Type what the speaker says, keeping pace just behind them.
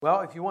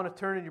Well, if you want to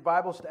turn in your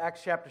Bibles to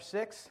Acts chapter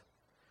 6,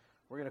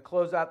 we're going to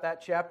close out that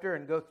chapter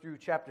and go through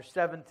chapter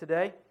 7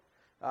 today.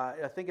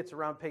 I think it's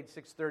around page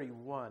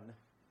 631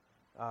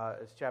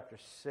 is chapter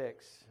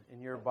 6 in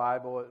your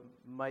Bible. It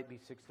might be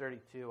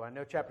 632. I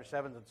know chapter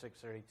 7 is in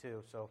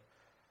 632, so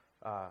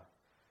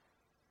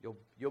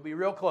you'll be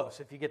real close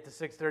if you get to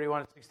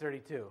 631 and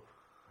 632.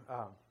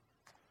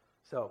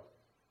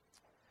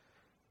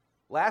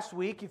 Last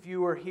week, if you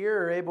were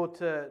here or able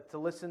to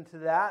listen to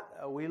that,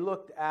 we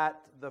looked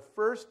at the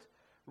first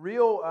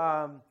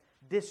real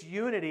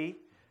disunity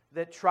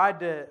that tried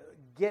to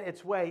get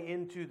its way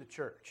into the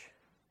church.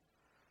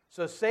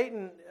 So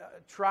Satan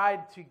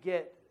tried to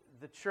get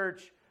the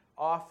church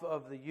off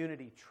of the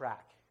unity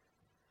track.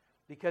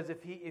 Because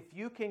if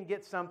you can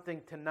get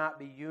something to not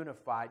be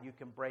unified, you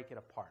can break it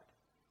apart.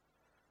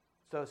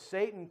 So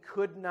Satan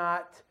could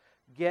not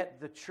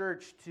get the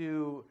church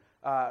to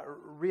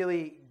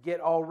really get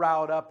all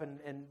riled up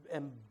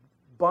and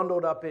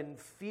bundled up in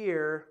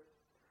fear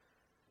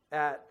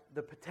at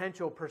the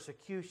potential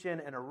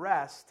persecution and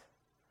arrest.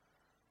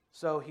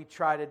 So he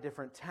tried a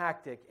different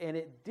tactic, and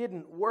it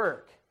didn't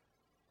work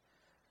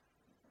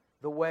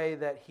the way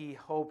that he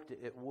hoped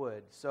it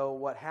would. So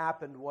what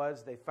happened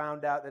was they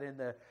found out that in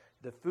the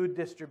food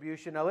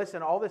distribution. Now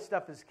listen, all this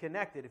stuff is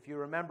connected. If you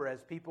remember,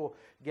 as people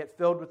get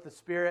filled with the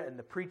Spirit and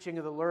the preaching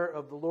of the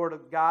Lord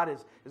of God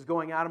is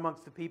going out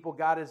amongst the people,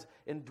 God is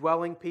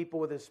indwelling people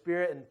with His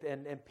Spirit,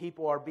 and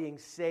people are being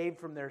saved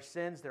from their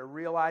sins. They're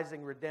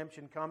realizing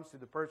redemption comes through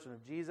the person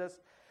of Jesus,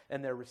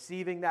 and they're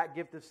receiving that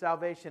gift of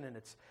salvation, and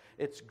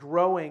it's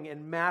growing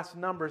in mass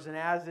numbers. And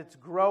as it's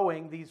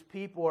growing, these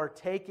people are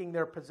taking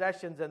their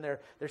possessions, and they're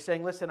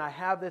saying, listen, I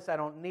have this, I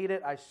don't need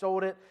it, I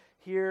sold it.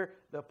 Here,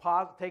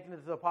 taking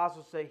it to the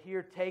apostles, say,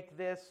 here, take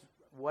this,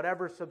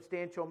 whatever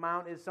substantial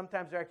amount is.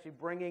 Sometimes they're actually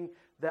bringing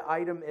the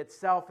item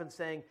itself and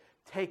saying,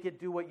 take it,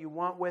 do what you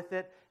want with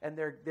it. And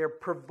they're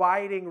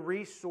providing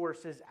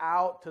resources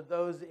out to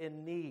those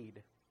in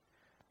need.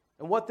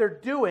 And what they're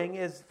doing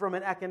is, from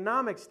an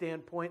economic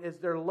standpoint, is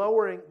they're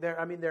leveling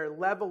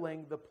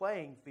the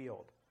playing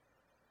field.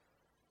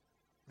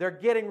 They're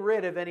getting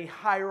rid of any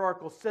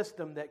hierarchical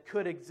system that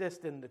could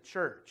exist in the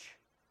church.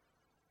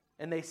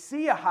 And they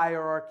see a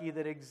hierarchy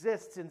that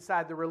exists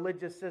inside the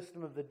religious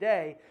system of the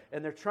day,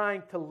 and they're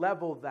trying to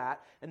level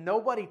that, and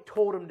nobody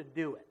told them to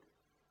do it.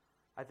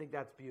 I think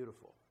that's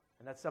beautiful,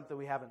 and that's something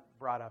we haven't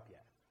brought up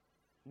yet.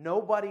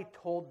 Nobody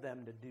told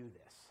them to do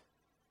this.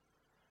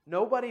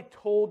 Nobody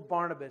told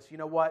Barnabas, you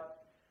know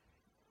what?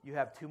 You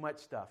have too much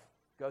stuff.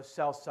 Go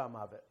sell some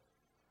of it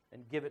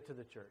and give it to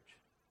the church.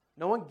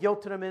 No one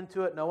guilted him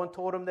into it. No one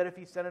told him that if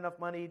he sent enough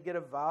money, he'd get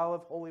a vial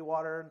of holy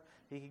water and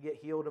he could get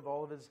healed of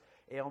all of his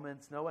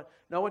ailments. No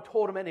one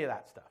told him any of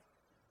that stuff.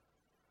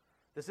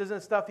 This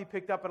isn't stuff he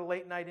picked up at a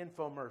late night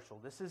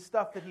infomercial. This is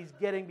stuff that he's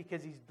getting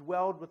because he's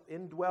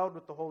indwelled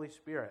with the Holy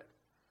Spirit.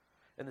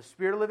 And the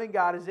Spirit of the living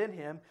God is in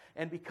him.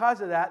 And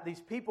because of that,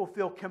 these people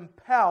feel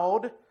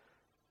compelled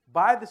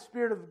by the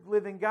Spirit of the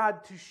living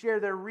God to share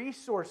their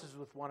resources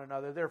with one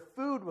another, their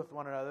food with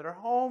one another, their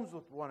homes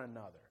with one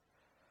another.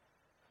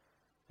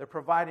 They're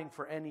providing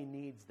for any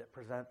needs that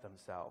present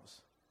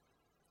themselves.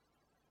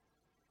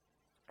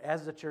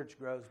 As the church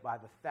grows by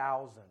the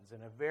thousands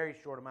in a very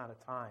short amount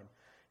of time,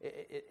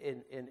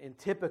 in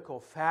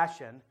typical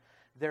fashion,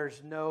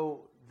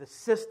 the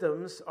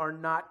systems are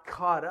not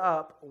caught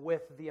up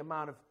with the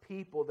amount of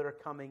people that are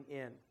coming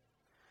in.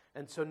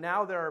 And so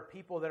now there are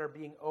people that are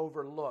being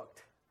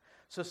overlooked.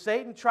 So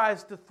Satan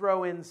tries to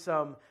throw in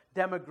some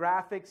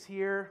demographics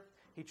here.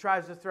 He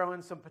tries to throw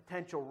in some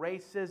potential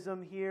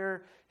racism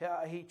here.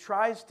 He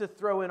tries to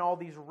throw in all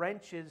these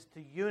wrenches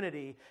to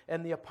unity.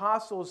 And the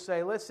apostles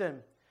say, listen,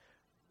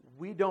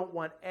 we don't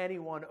want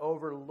anyone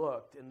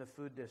overlooked in the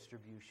food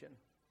distribution,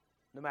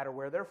 no matter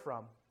where they're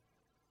from.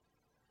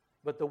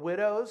 But the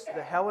widows,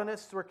 the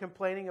Hellenists were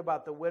complaining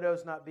about the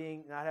widows not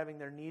having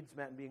their needs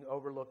met and being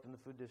overlooked in the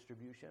food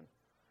distribution.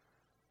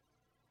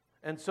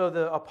 And so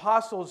the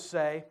apostles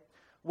say,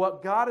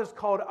 what God has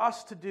called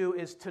us to do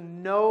is to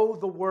know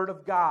the Word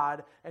of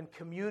God and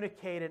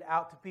communicate it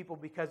out to people,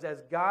 because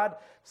as God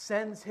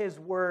sends His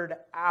Word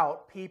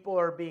out, people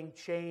are being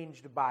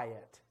changed by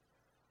it.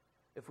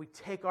 If we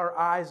take our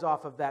eyes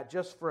off of that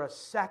just for a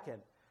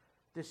second,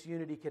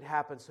 disunity could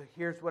happen. So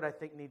here's what I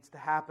think needs to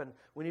happen.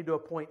 We need to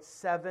appoint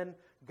 7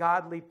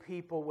 godly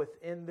people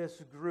within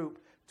this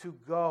group to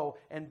go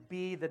and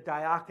be the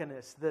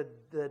diaconus,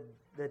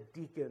 the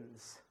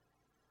deacons.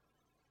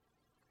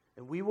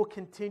 And we will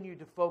continue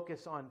to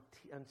focus on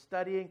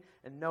studying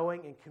and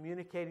knowing and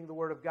communicating the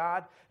Word of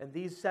God. And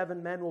these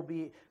 7 men will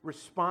be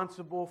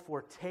responsible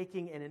for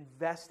taking and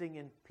investing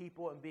in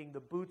people and being the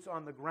boots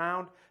on the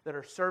ground that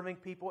are serving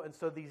people. And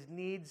so these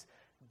needs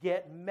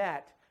get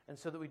met, and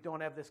so that we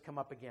don't have this come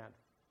up again.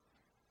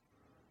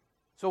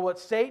 So what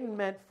Satan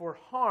meant for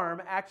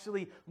harm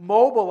actually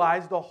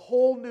mobilized a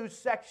whole new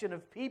section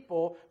of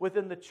people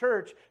within the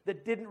church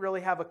that didn't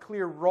really have a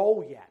clear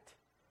role yet,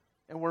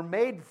 and were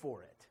made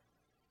for it.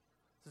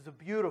 This is a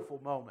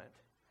beautiful moment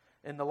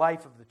in the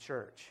life of the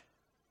church.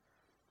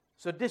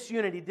 So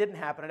disunity didn't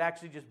happen. It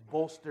actually just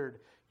bolstered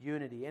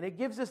unity. And it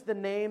gives us the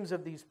names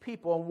of these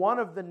people. And one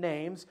of the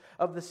names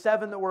of the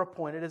 7 that were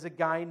appointed is a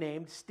guy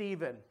named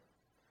Stephen.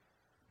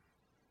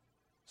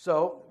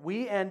 So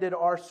we ended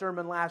our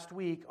sermon last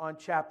week on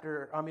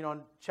chapter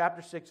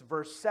 6,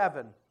 verse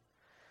 7.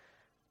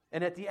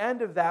 And at the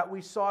end of that,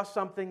 we saw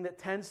something that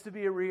tends to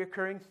be a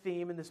reoccurring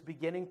theme in this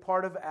beginning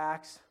part of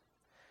Acts.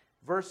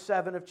 Verse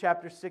 7 of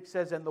chapter 6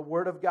 says, "And the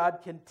word of God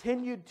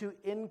continued to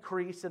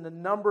increase, and the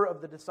number of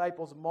the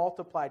disciples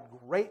multiplied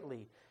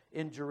greatly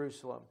in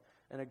Jerusalem.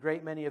 And a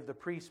great many of the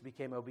priests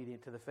became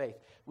obedient to the faith."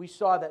 We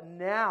saw that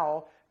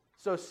now,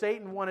 so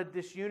Satan wanted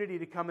disunity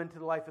to come into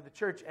the life of the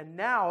church. And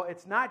now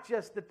it's not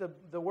just that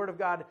the word of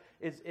God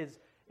is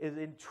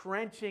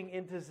entrenching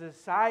into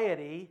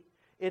society.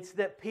 It's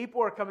that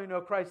people are coming to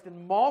know Christ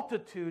in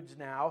multitudes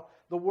now.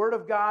 The Word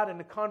of God and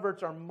the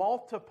converts are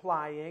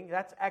multiplying.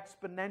 That's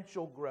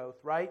exponential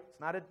growth, right? It's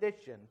not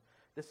addition.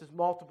 This is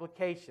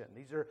multiplication.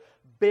 These are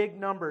big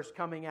numbers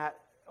coming at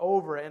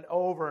over and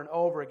over and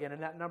over again,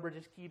 and that number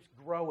just keeps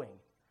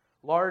growing,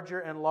 larger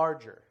and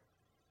larger.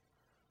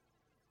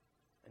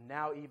 And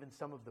now even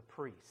some of the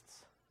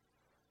priests,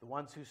 the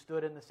ones who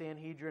stood in the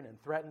Sanhedrin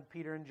and threatened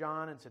Peter and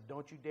John and said,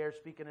 "Don't you dare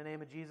speak in the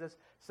name of Jesus,"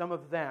 some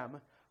of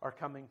them are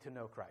coming to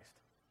know Christ.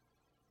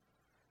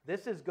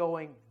 This is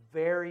going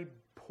very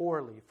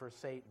poorly for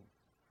Satan.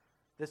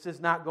 This is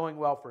not going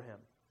well for him.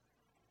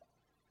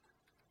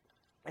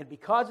 And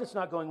because it's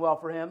not going well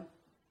for him,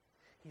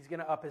 he's going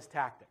to up his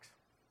tactics.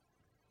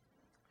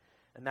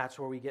 And that's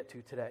where we get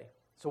to today.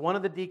 So one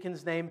of the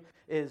deacons' name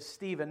is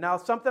Stephen. Now,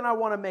 something I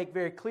want to make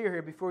very clear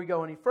here before we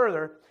go any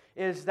further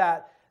is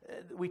that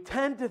we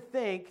tend to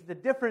think the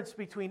difference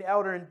between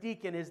elder and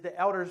deacon is that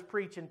elders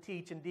preach and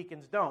teach and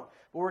deacons don't.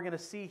 What we're going to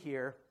see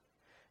here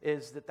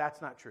is that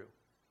that's not true.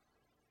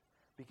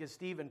 Because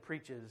Stephen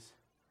preaches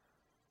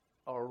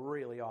a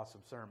really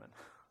awesome sermon.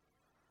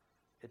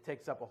 It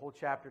takes up a whole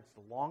chapter. It's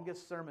the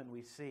longest sermon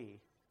we see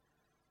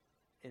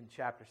in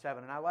chapter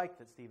 7. And I like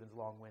that Stephen's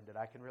long-winded.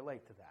 I can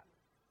relate to that.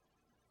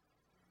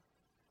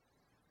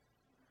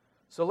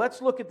 So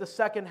let's look at the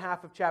second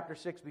half of chapter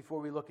 6 before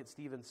we look at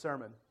Stephen's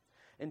sermon.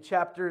 In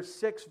chapter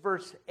 6,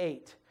 verse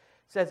 8,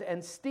 it says,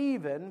 "And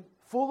Stephen,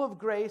 full of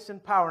grace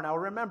and power." Now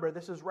remember,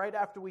 this is right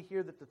after we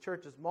hear that the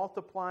church is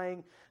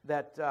multiplying,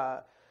 that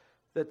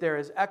there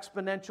is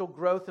exponential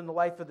growth in the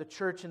life of the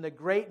church, and the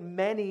great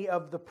many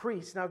of the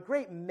priests. Now,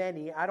 great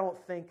many, I don't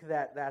think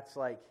that's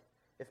like,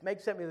 if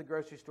Meg sent me to the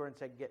grocery store and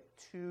said, "Get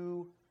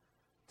 2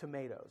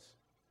 tomatoes,"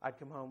 I'd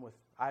probably come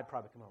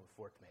home with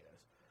 4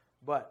 tomatoes.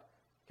 But,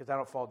 because I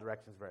don't follow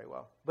directions very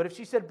well. But if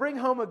she said, "Bring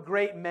home a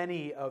great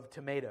many of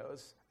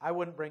tomatoes," I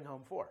wouldn't bring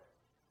home 4.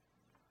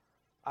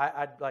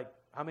 I'd like,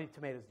 "How many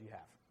tomatoes do you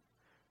have?"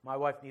 My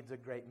wife needs a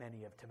great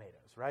many of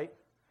tomatoes, right?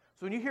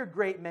 So when you hear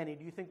great many,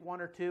 do you think 1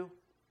 or 2?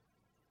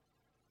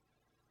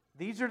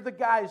 These are the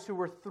guys who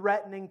were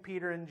threatening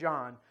Peter and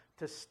John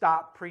to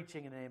stop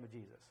preaching in the name of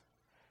Jesus.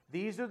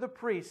 These are the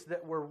priests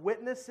that were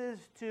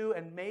witnesses to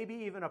and maybe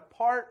even a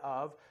part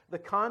of the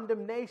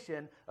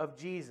condemnation of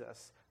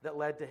Jesus that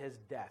led to his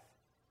death.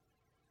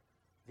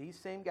 These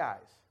same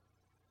guys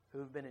who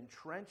have been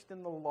entrenched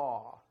in the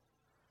law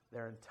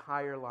their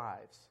entire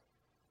lives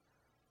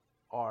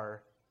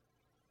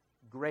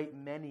great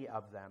many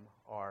of them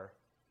are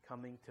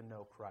coming to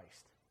know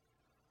Christ.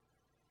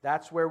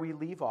 That's where we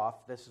leave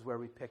off. This is where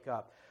we pick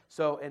up.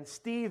 So, and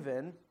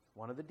Stephen,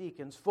 one of the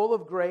deacons, full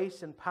of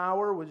grace and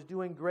power, was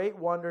doing great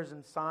wonders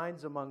and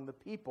signs among the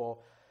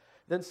people.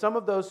 Then some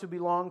of those who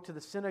belonged to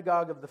the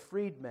synagogue of the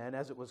freedmen,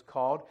 as it was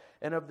called,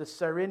 and of the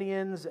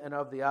Cyrenians and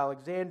of the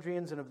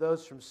Alexandrians and of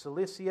those from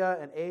Cilicia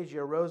and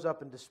Asia rose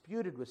up and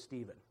disputed with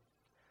Stephen.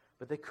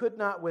 But they could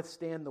not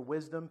withstand the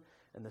wisdom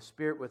and the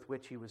spirit with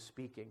which he was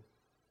speaking.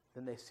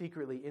 Then they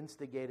secretly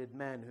instigated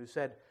men who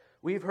said,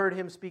 "We've heard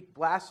him speak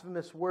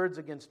blasphemous words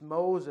against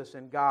Moses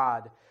and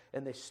God."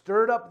 And they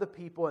stirred up the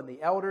people and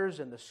the elders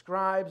and the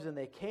scribes, and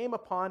they came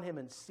upon him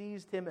and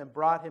seized him and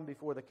brought him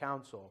before the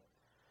council.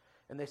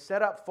 And they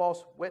set up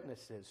false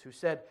witnesses who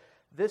said,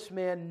 "This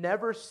man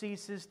never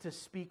ceases to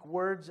speak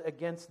words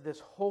against this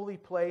holy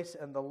place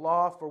and the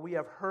law, for we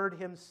have heard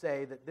him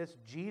say that this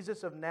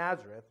Jesus of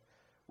Nazareth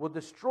will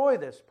destroy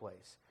this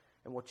place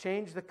and will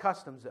change the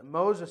customs that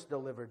Moses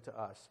delivered to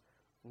us."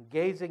 And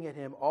gazing at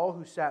him, all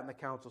who sat in the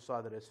council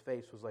saw that his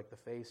face was like the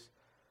face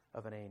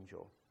of an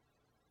angel.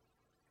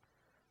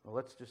 Well,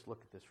 let's just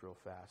look at this real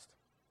fast.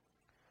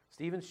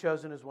 Stephen's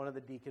chosen as one of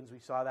the deacons. We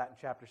saw that in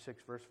chapter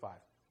 6, verse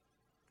 5.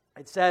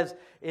 It says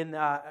in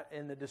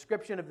the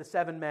description of the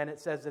 7 men,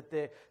 it says that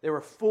they were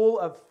full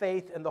of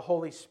faith and the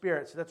Holy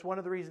Spirit. So that's one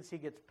of the reasons he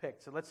gets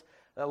picked. So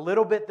a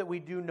little bit that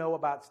we do know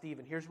about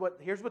Stephen. Here's what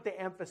they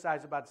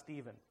emphasize about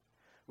Stephen.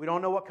 We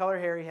don't know what color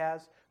hair he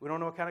has. We don't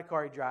know what kind of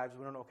car he drives.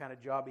 We don't know what kind of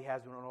job he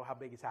has. We don't know how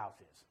big his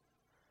house is.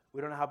 We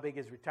don't know how big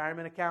his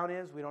retirement account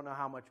is. We don't know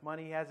how much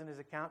money he has in his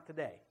account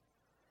today.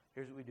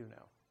 Here's what we do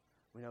know.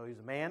 We know he's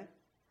a man.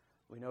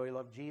 We know he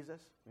loved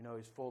Jesus. We know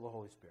he's full of the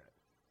Holy Spirit.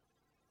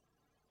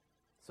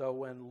 So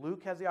when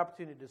Luke has the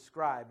opportunity to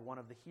describe one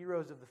of the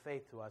heroes of the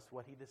faith to us,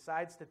 what he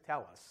decides to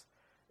tell us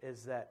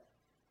is that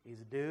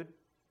he's a dude,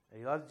 and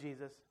he loves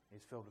Jesus, and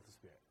he's filled with the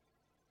Spirit.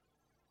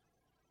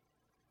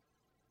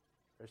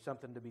 There's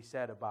something to be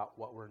said about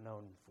what we're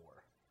known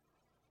for.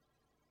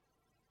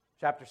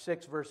 Chapter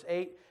 6, verse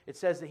 8, it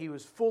says that he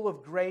was full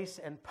of grace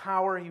and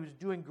power. He was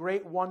doing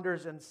great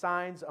wonders and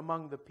signs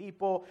among the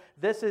people.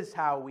 This is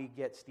how we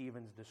get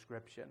Stephen's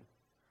description.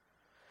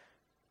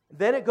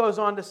 Then it goes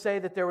on to say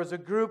that there was a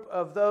group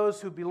of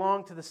those who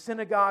belonged to the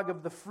synagogue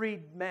of the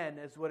freedmen,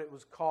 is what it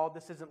was called.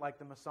 This isn't like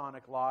the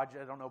Masonic Lodge.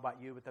 I don't know about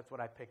you, but that's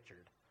what I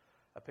pictured.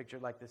 I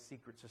pictured like this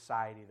secret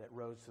society that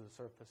rose to the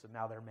surface, and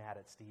now they're mad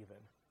at Stephen.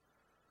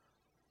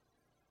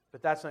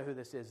 But that's not who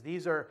this is.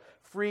 These are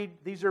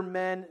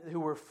men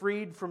who were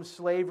freed from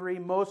slavery,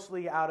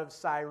 mostly out of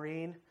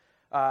Cyrene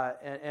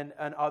and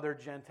other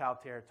Gentile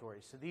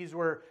territories. So these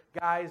were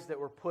guys that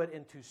were put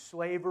into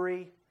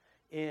slavery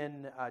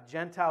in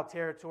Gentile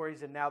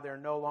territories, and now they're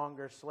no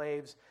longer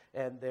slaves,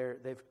 and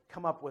they've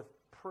come up with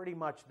pretty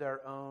much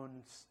their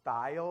own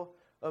style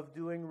of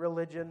doing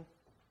religion.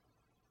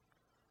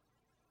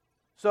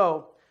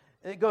 So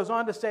it goes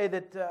on to say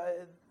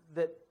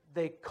that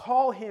they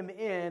call him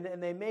in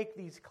and they make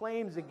these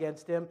claims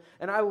against him.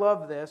 And I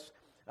love this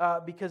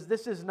because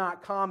this is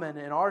not common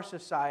in our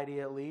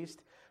society, at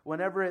least.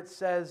 Whenever it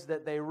says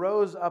that they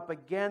rose up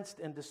against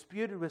and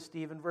disputed with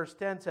Stephen, verse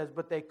 10 says,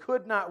 but they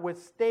could not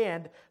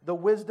withstand the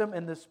wisdom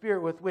and the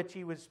spirit with which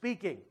he was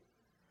speaking.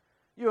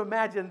 You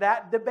imagine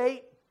that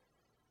debate?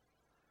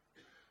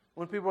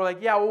 When people are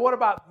like, yeah, well, what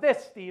about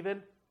this,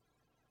 Stephen?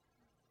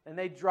 And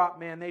they drop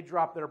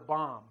their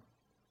bomb.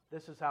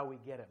 This is how we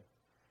get him.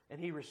 And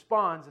he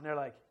responds, and they're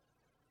like,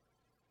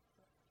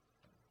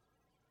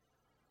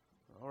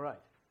 all right.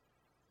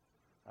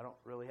 I don't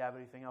really have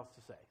anything else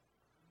to say.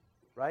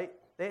 Right?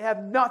 They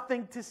have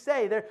nothing to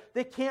say.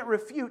 They can't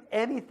refute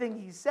anything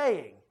he's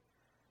saying.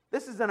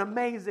 This is an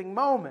amazing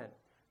moment.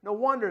 No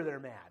wonder they're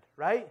mad,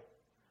 right?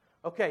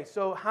 Okay,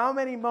 so how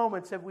many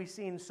moments have we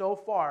seen so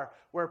far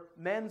where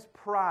men's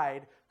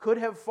pride could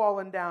have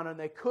fallen down and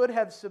they could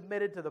have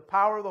submitted to the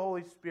power of the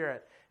Holy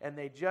Spirit, and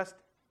they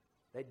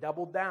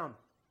doubled down.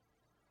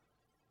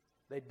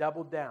 They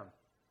doubled down.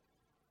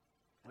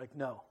 Like,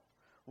 no,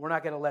 we're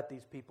not going to let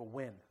these people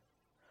win.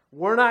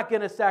 We're not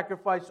going to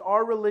sacrifice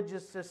our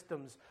religious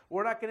systems.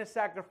 We're not going to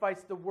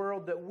sacrifice the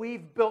world that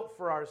we've built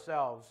for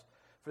ourselves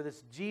for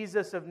this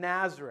Jesus of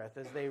Nazareth,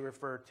 as they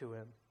refer to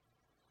him.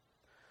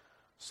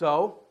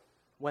 So,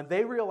 when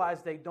they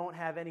realize they don't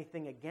have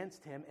anything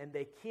against him, and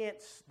they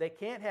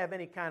can't have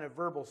any kind of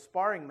verbal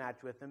sparring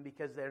match with him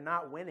because they're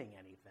not winning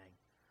anything,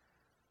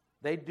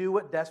 they do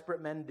what desperate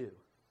men do.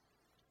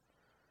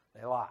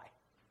 They lie.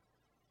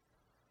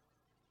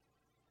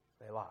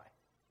 They lie.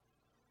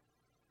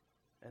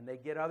 And they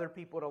get other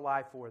people to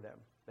lie for them.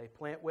 They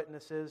plant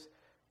witnesses.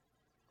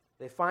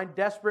 They find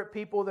desperate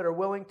people that are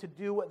willing to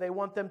do what they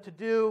want them to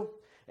do,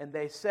 and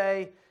they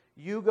say,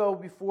 you go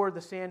before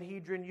the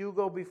Sanhedrin, you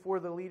go before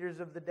the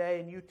leaders of the day,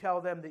 and you tell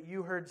them that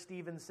you heard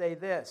Stephen say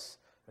this.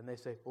 And they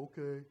say,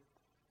 okay.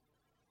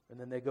 And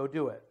then they go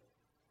do it.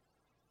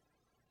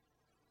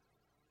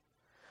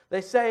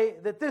 They say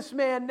that this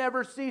man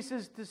never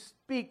ceases to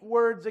speak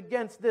words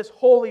against this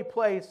holy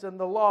place and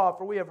the law,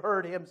 for we have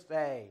heard him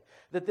say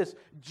that this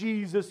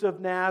Jesus of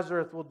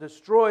Nazareth will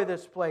destroy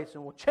this place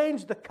and will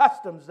change the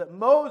customs that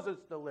Moses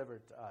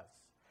delivered to us.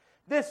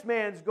 This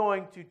man's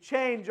going to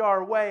change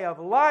our way of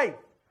life.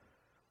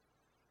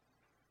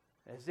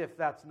 As if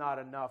that's not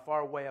enough,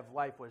 our way of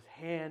life was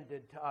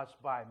handed to us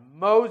by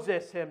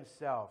Moses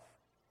himself.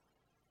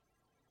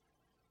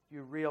 Do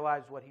you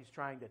realize what he's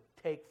trying to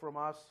take from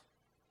us?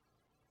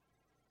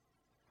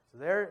 So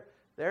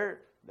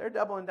they're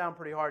doubling down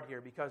pretty hard here,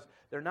 because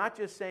they're not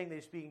just saying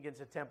they speak against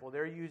the temple,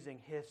 they're using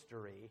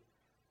history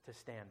to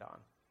stand on.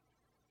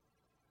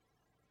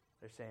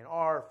 They're saying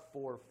our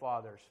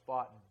forefathers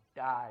fought and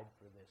died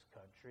for this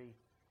country.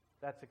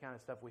 That's the kind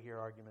of stuff we hear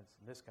arguments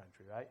in this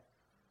country, right?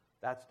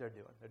 That's what they're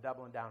doing. They're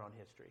doubling down on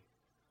history.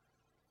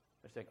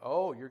 They're saying,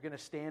 oh, you're going to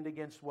stand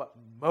against what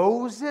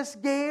Moses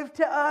gave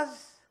to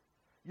us?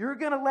 You're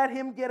going to let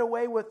him get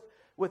away with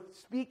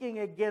speaking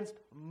against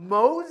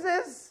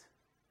Moses?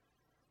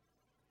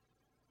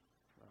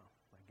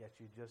 I guess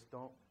you just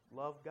don't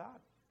love God.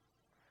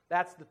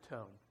 That's the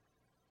tone.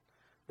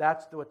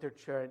 That's what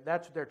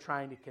they're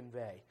trying to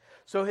convey.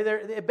 So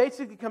it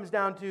basically comes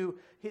down to,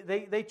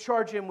 they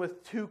charge him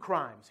with two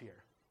crimes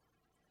here.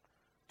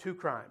 Two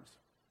crimes.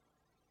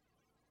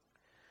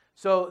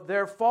 So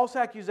their false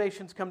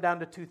accusations come down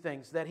to two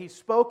things: that he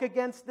spoke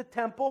against the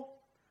temple,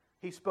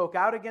 he spoke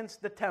out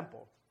against the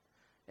temple,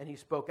 and he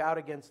spoke out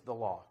against the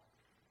law.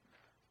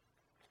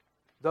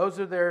 Those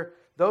are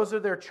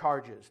their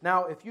charges.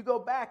 Now, if you go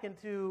back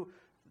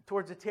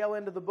towards the tail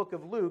end of the book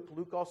of Luke,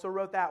 Luke also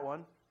wrote that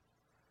one,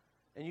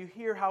 and you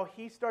hear how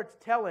he starts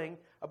telling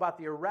about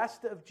the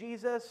arrest of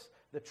Jesus,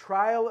 the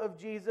trial of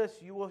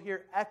Jesus, you will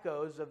hear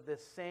echoes of the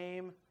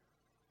same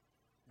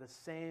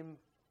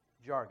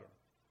jargon,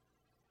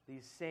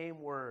 these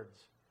same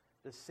words,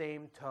 the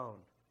same tone.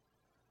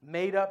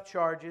 Made up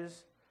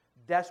charges,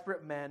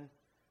 desperate men,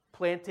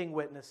 planting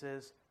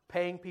witnesses,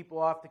 paying people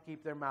off to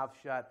keep their mouth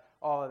shut.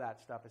 All of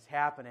that stuff is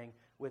happening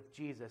with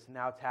Jesus, and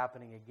now it's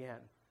happening again.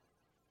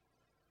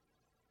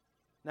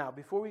 Now,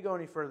 before we go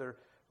any further,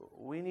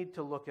 we need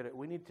to look at it.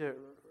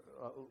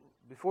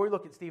 Before we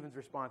look at Stephen's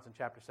response in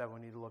chapter 7,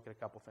 we need to look at a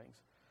couple things.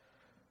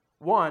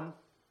 One,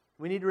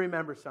 we need to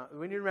remember something.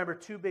 We need to remember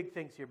two big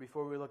things here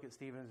before we look at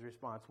Stephen's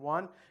response.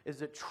 One is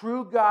that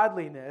true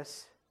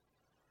godliness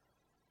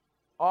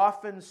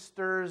often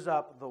stirs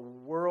up the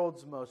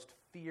world's most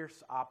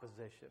fierce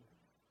opposition.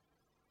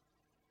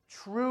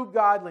 True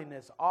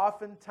godliness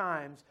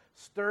oftentimes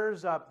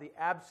stirs up the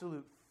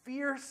absolute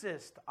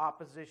fiercest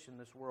opposition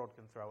this world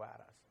can throw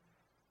at us.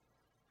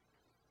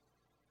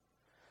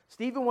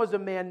 Stephen was a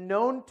man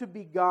known to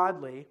be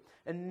godly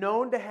and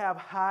known to have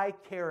high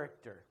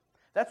character.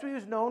 That's what he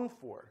was known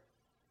for.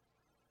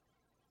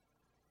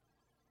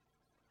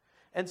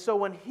 And so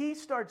when he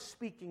starts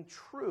speaking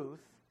truth,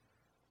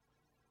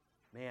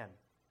 man,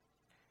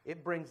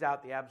 it brings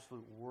out the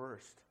absolute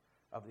worst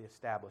of the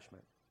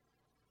establishment.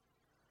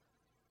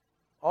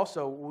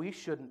 Also, we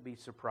shouldn't be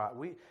surprised.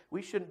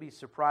 We shouldn't be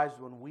surprised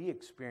when we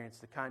experience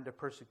the kind of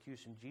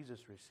persecution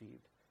Jesus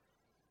received.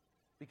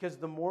 Because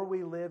the more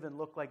we live and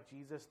look like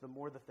Jesus, the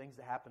more the things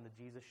that happen to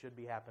Jesus should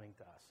be happening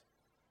to us.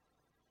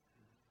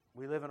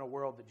 We live in a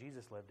world that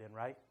Jesus lived in,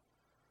 right?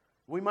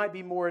 We might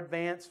be more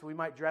advanced, we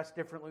might dress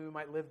differently, we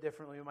might live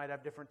differently, we might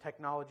have different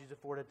technologies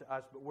afforded to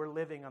us, but we're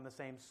living on the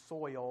same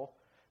soil,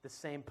 the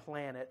same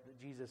planet that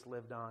Jesus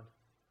lived on.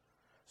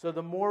 So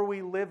the more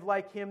we live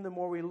like Him, the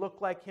more we look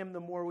like Him, the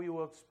more we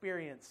will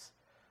experience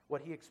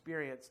what He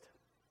experienced.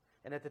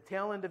 And at the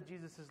tail end of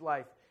Jesus'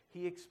 life,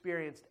 He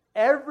experienced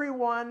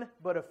everyone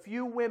but a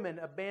few women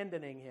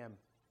abandoning Him.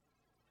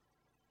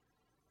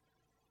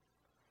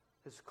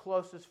 His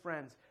closest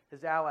friends,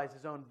 His allies,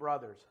 His own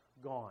brothers,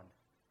 gone.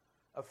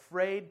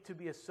 Afraid to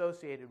be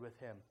associated with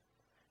Him.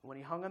 And when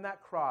He hung on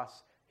that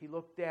cross, He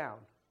looked down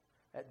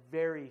at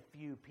very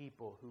few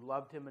people who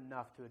loved Him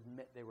enough to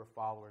admit they were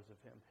followers of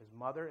Him. His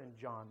mother and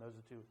John, those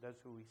are two.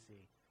 That's who we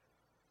see.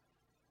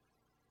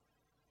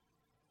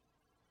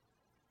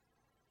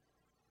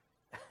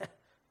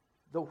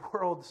 The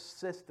world's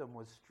system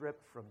was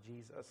stripped from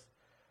Jesus.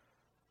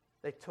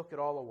 They took it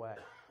all away.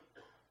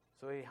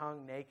 So He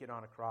hung naked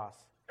on a cross.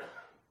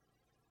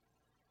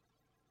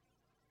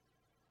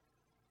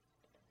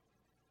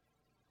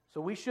 So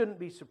we shouldn't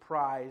be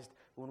surprised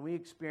when we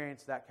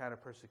experience that kind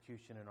of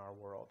persecution in our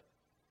world.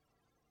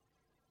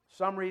 For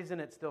some reason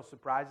it still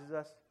surprises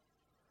us.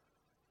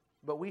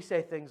 But we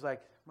say things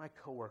like, my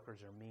coworkers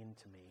are mean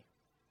to me.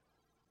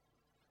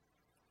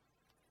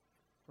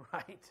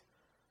 Right?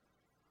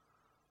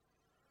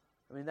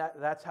 I mean,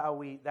 that's how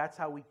we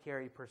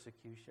carry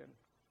persecution.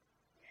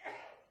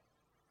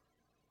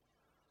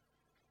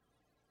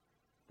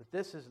 But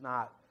this is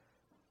not.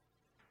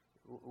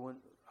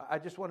 I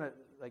just want to,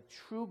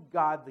 true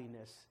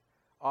godliness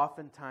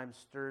oftentimes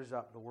stirs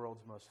up the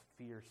world's most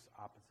fierce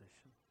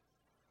opposition.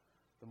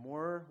 The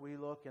more we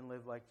look and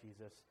live like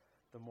Jesus,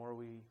 the more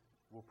we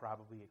will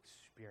probably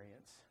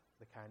experience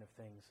the kind of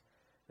things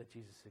that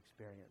Jesus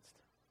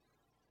experienced.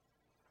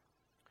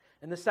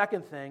 And the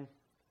second thing,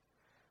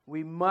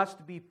 we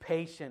must be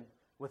patient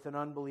with an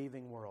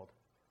unbelieving world,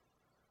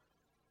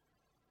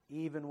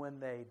 even when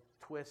they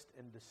twist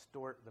and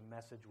distort the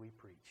message we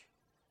preach.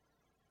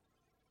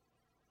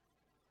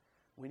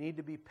 We need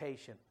to be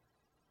patient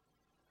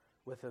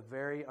with a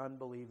very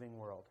unbelieving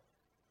world,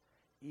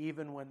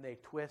 even when they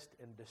twist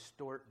and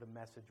distort the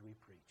message we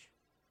preach.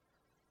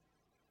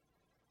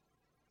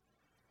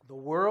 The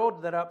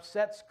world that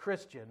upsets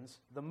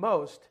Christians the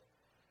most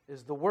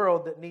is the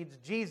world that needs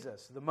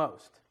Jesus the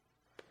most.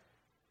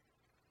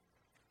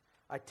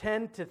 I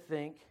tend to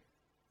think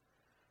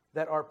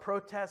that our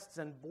protests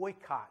and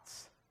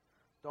boycotts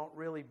don't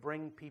really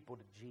bring people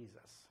to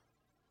Jesus.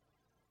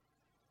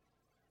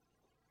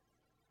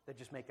 They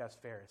just make us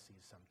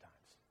Pharisees sometimes.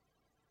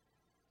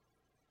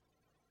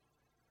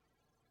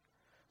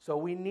 So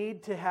we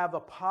need to have a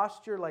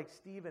posture like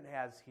Stephen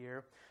has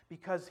here,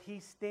 because he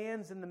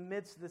stands in the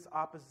midst of this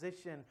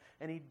opposition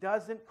and he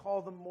doesn't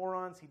call them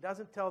morons. He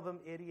doesn't tell them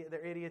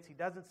they're idiots. He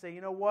doesn't say,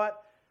 you know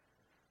what?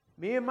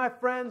 Me and my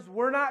friends,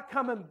 we're not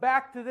coming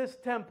back to this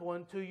temple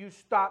until you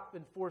stop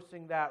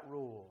enforcing that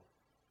rule.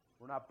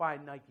 We're not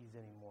buying Nikes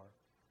anymore.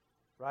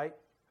 Right?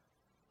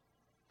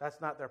 That's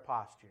not their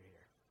posture here.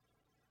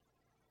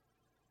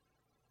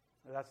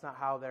 That's not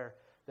how they're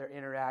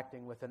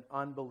interacting with an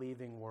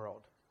unbelieving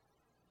world.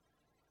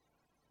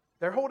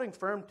 They're holding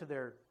firm to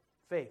their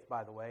faith,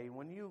 by the way.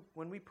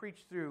 When we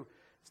preach through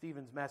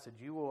Stephen's message,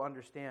 you will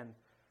understand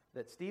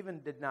that Stephen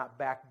did not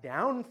back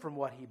down from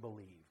what he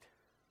believed.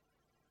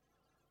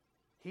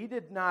 He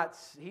did not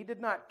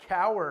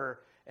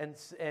cower and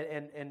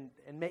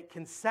make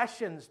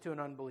concessions to an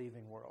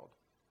unbelieving world.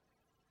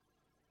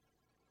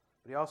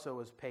 But he also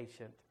was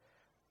patient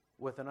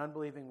with an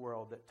unbelieving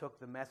world that took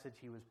the message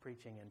he was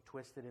preaching and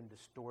twisted and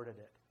distorted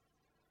it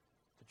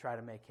to try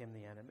to make him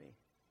the enemy.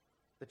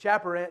 The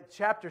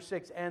chapter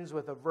 6 ends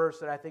with a verse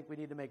that I think we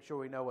need to make sure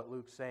we know what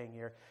Luke's saying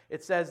here.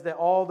 It says that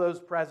all those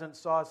present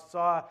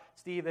saw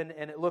Stephen,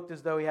 and it looked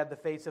as though he had the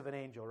face of an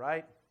angel,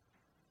 right?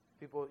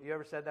 People, you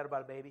ever said that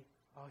about a baby?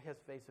 Oh, he has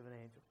the face of an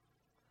angel.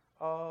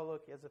 Oh,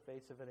 look, he has the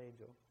face of an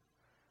angel.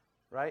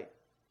 Right?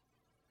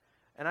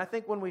 And I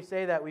think when we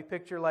say that, we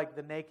picture like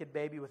the naked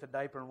baby with a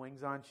diaper and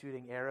wings on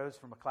shooting arrows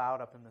from a cloud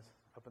up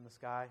in the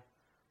sky.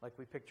 Like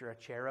we picture a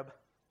cherub.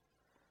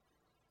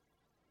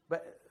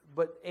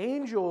 But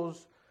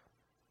angels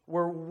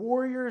were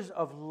warriors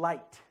of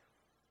light.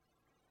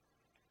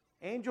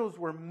 Angels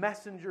were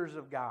messengers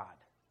of God.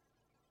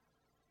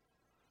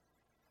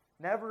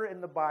 Never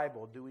in the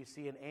Bible do we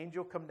see an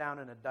angel come down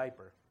in a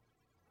diaper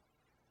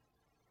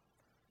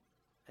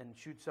and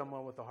shoot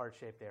someone with a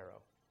heart-shaped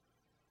arrow.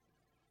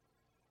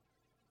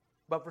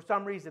 But for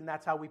some reason,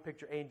 that's how we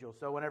picture angels.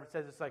 So whenever it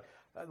says it's like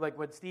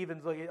when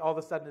Stephen's looking, all of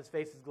a sudden his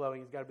face is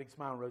glowing, he's got a big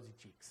smile and rosy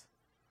cheeks.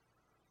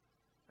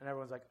 And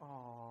everyone's like,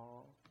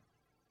 oh.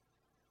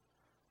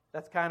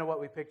 That's kind of what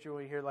we picture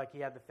when we hear like he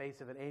had the face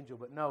of an angel.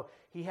 But no,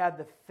 he had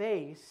the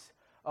face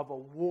of a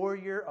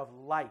warrior of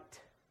light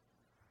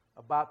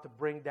about to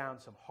bring down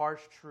some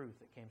harsh truth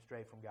that came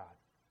straight from God.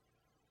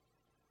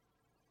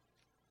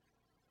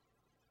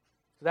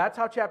 So that's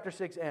how chapter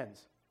 6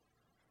 ends.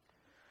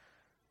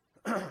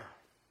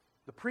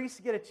 The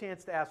priests get a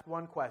chance to ask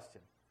one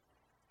question.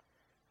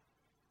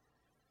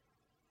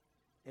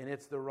 And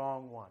it's the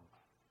wrong one.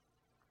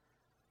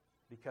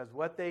 Because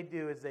what they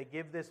do is they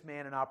give this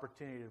man an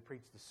opportunity to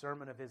preach the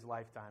sermon of his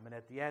lifetime. And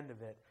at the end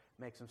of it,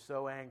 makes them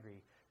so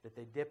angry that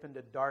they dip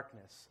into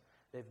darkness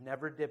they've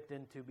never dipped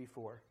into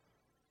before.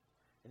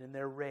 And in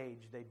their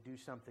rage, they do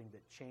something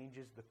that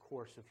changes the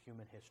course of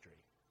human history.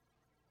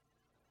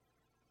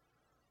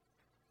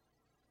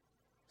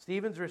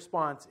 Stephen's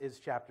response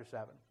is chapter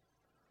 7.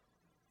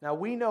 Now,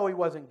 we know he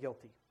wasn't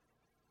guilty.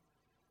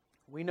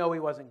 We know he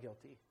wasn't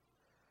guilty.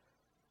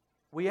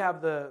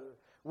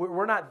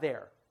 We're not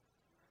there.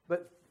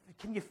 But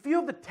can you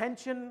feel the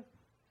tension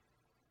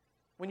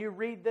when you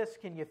read this?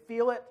 Can you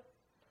feel it?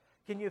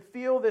 Can you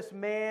feel this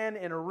man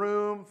in a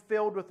room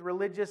filled with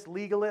religious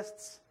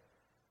legalists?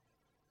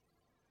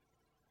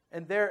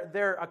 And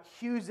they're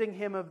accusing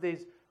him of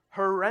these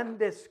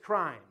horrendous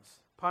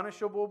crimes,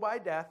 punishable by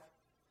death.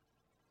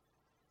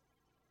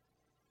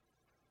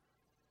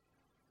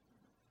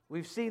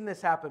 We've seen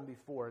this happen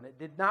before, and it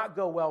did not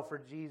go well for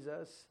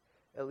Jesus.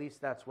 At least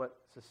that's what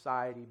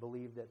society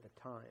believed at the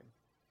time.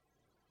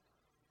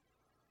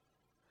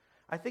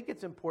 I think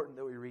it's important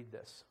that we read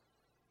this.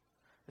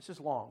 This is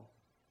long.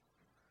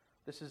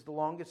 This is the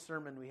longest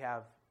sermon we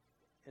have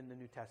in the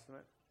New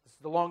Testament. This is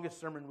the longest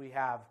sermon we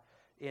have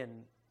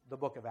in the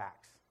book of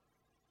Acts.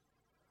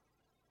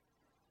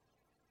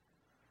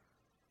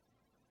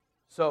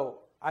 So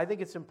I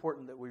think it's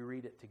important that we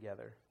read it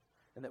together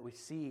and that we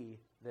see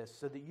this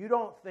so that you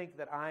don't think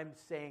that I'm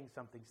saying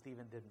something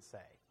Stephen didn't say.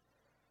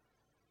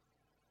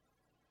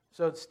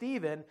 So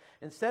Stephen,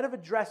 instead of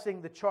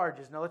addressing the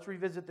charges, now let's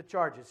revisit the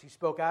charges. He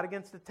spoke out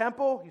against the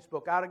temple. He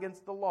spoke out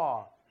against the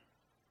law.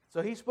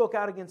 So he spoke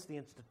out against the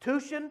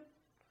institution, and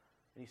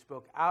he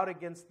spoke out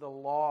against the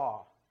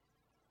law.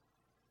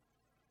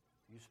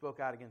 You spoke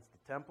out against the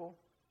temple.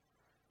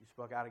 You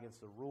spoke out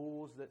against the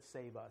rules that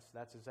save us.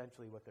 That's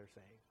essentially what they're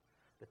saying.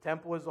 The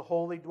temple is the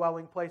holy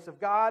dwelling place of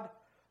God.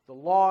 The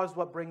law is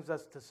what brings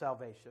us to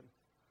salvation.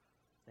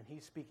 And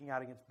he's speaking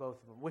out against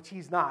both of them, which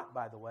he's not,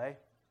 by the way.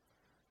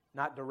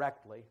 Not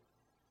directly.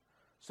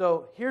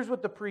 So here's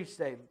what the priests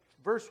say.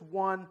 Verse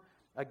 1,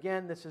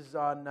 again, this is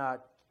on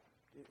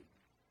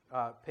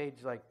page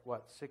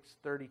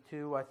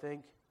 632, I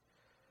think.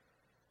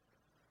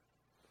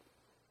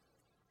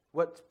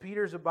 What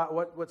Stephen's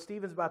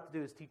about to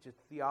do is teach a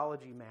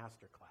theology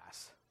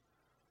masterclass.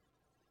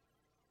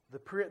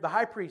 The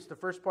high priest, the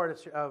first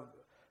part of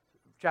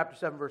chapter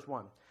 7, verse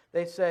 1,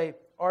 they say,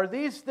 are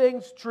these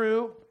things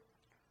true?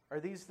 Are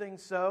these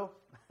things so?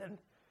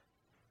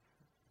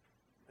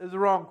 It's the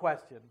wrong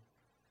question.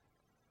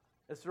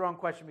 It's the wrong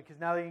question because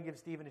now they can give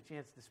Stephen a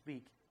chance to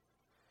speak.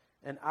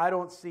 And I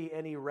don't see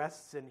any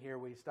rests in here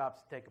where he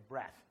stops to take a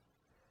breath.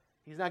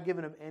 He's not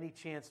giving him any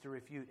chance to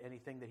refute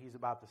anything that he's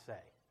about to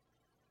say.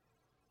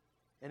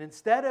 And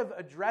instead of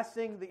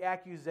addressing the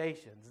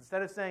accusations,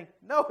 instead of saying,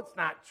 no, it's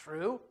not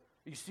true.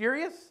 Are you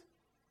serious?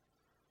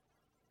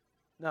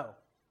 No.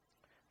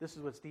 This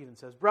is what Stephen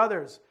says.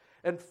 Brothers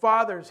and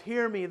fathers,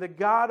 hear me. The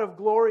God of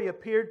glory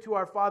appeared to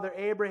our father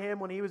Abraham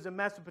when he was in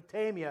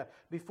Mesopotamia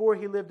before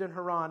he lived in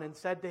Haran and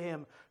said to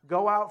him,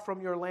 go out from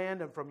your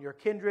land and from your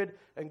kindred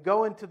and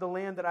go into the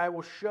land that I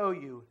will show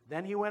you.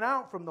 Then he went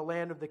out from the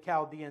land of the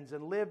Chaldeans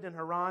and lived in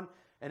Haran,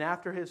 and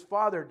after his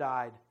father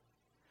died,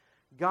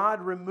 God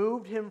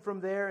removed him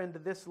from there into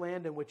this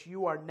land in which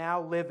you are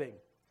now living.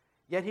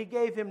 Yet he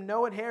gave him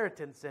no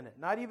inheritance in it,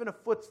 not even a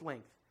foot's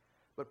length,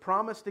 but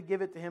promised to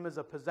give it to him as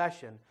a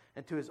possession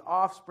and to his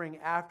offspring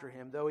after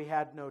him, though he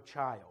had no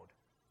child.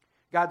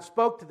 God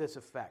spoke to this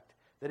effect,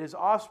 that his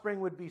offspring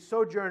would be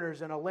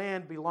sojourners in a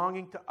land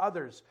belonging to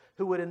others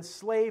who would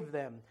enslave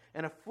them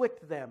and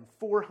afflict them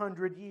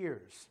 400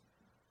 years.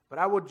 But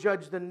I will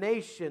judge the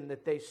nation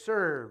that they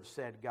serve,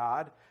 said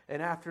God,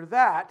 and after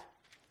that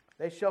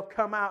they shall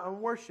come out and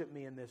worship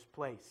me in this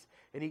place.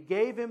 And he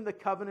gave him the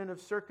covenant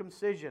of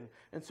circumcision.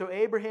 And so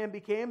Abraham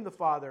became the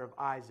father of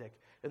Isaac,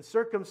 and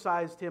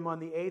circumcised him on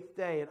the 8th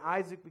day. And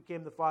Isaac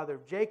became the father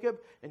of Jacob,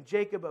 and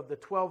Jacob of the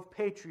 12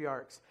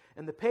 patriarchs.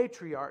 And the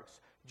patriarchs,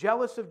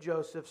 jealous of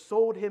Joseph,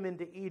 sold him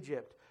into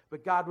Egypt.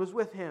 But God was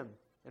with him,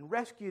 and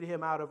rescued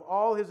him out of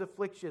all his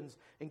afflictions,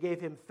 and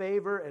gave him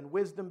favor and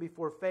wisdom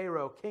before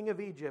Pharaoh, king of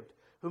Egypt,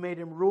 who made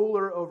him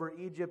ruler over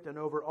Egypt and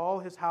over all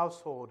his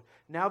household.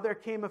 Now there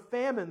came a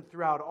famine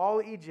throughout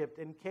all Egypt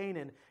and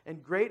Canaan,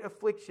 and great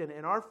affliction,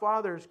 and our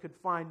fathers could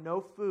find no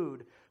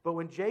food. But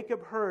when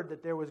Jacob heard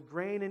that there was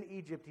grain in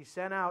Egypt, he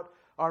sent out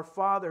our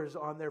fathers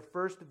on their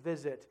first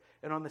visit.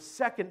 And on the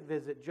second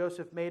visit,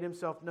 Joseph made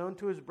himself known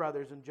to his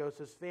brothers, and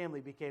Joseph's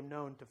family became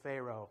known to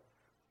Pharaoh.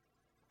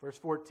 Verse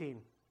 14.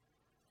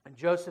 And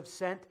Joseph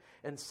sent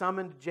and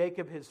summoned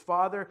Jacob his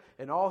father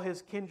and all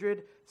his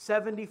kindred,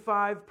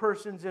 75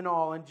 persons in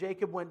all. And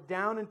Jacob went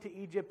down into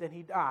Egypt, and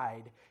he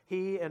died,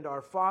 he and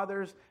our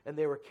fathers, and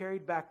they were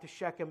carried back to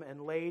Shechem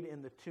and laid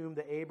in the tomb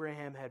that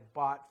Abraham had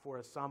bought for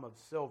a sum of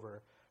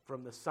silver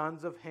from the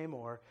sons of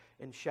Hamor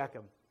in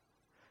Shechem.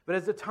 But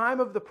as the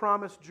time of the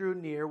promise drew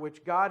near,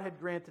 which God had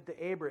granted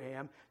to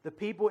Abraham, the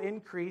people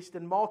increased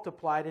and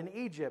multiplied in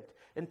Egypt,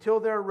 until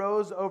there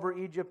arose over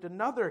Egypt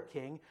another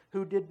king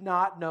who did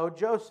not know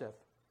Joseph.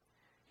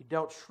 He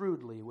dealt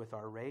shrewdly with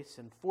our race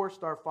and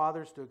forced our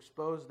fathers to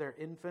expose their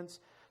infants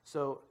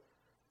so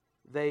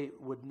they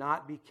would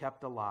not be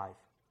kept alive.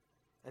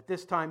 At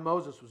this time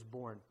Moses was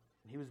born,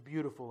 and he was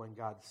beautiful in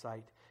God's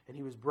sight, and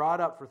he was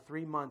brought up for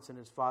 3 months in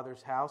his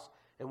father's house.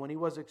 And when he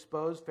was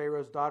exposed,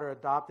 Pharaoh's daughter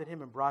adopted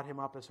him and brought him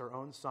up as her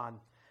own son.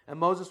 And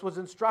Moses was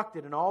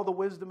instructed in all the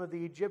wisdom of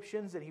the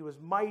Egyptians, and he was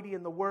mighty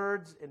in the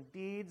words and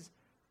deeds.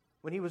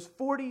 When he was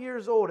 40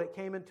 years old, it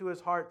came into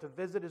his heart to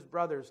visit his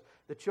brothers,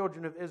 the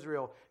children of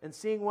Israel. And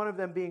seeing one of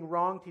them being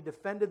wronged, he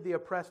defended the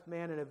oppressed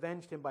man and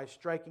avenged him by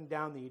striking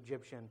down the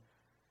Egyptian.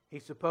 He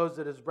supposed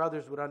that his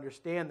brothers would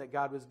understand that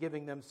God was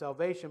giving them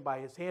salvation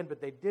by his hand,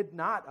 but they did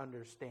not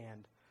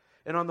understand.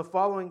 And on the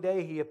following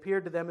day he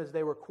appeared to them as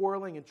they were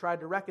quarreling and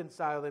tried to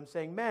reconcile them,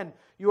 saying, Men,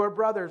 you are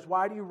brothers,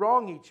 why do you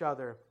wrong each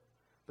other?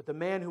 But the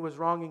man who was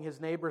wronging his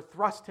neighbor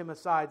thrust him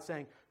aside,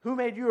 saying, Who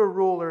made you a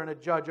ruler and a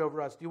judge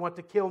over us? Do you want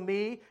to kill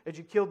me as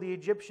you killed the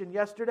Egyptian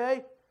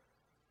yesterday?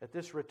 At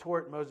this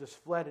retort Moses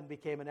fled and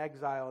became an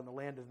exile in the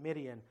land of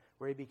Midian,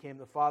 where he became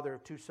the father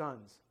of 2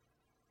 sons.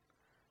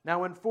 Now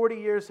when 40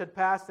 years had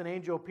passed, an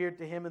angel appeared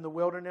to him in the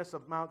wilderness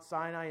of Mount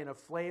Sinai in a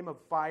flame of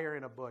fire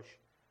in a bush.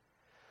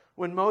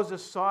 When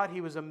Moses saw it,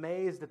 he was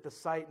amazed at the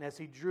sight, and as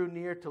he drew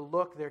near to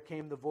look, there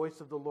came the voice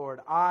of the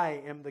Lord.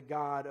 I am the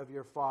God of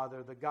your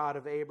father, the God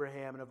of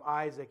Abraham and of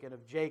Isaac and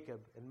of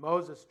Jacob. And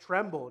Moses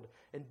trembled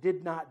and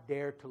did not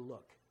dare to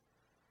look.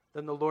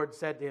 Then the Lord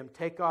said to him,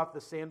 Take off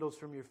the sandals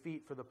from your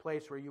feet, for the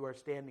place where you are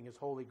standing is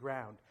holy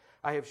ground.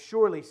 I have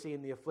surely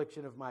seen the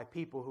affliction of my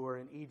people who are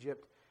in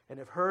Egypt, and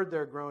have heard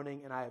their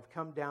groaning, and I have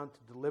come down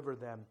to deliver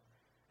them.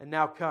 And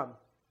now come,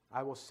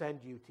 I will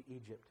send you to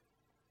Egypt.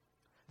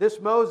 This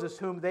Moses,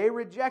 whom they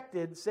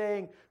rejected,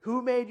 saying,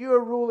 Who made you a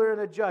ruler and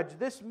a judge?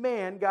 This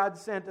man God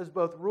sent as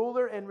both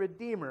ruler and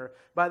redeemer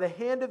by the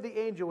hand of the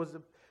angel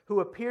who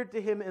appeared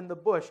to him in the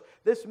bush.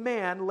 This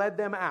man led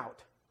them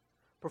out,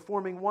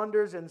 performing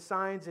wonders and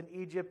signs in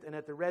Egypt and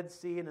at the Red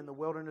Sea and in the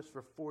wilderness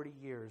for 40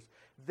 years.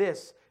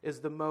 This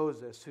is the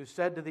Moses who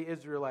said to the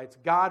Israelites,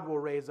 God will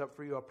raise up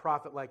for you a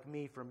prophet like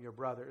me from your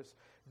brothers.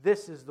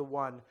 This is the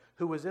one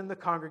who was in the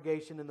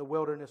congregation in the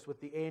wilderness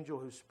with the angel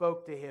who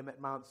spoke to him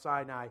at Mount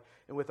Sinai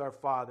and with our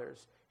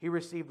fathers. He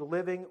received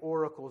living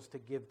oracles to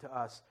give to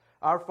us.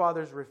 Our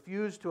fathers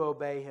refused to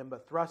obey him,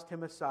 but thrust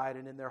him aside,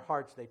 and in their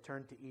hearts they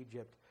turned to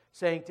Egypt,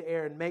 saying to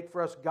Aaron, Make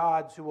for us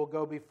gods who will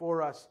go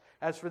before us.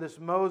 As for this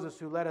Moses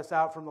who led us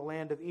out from the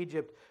land of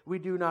Egypt, we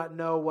do not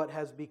know what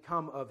has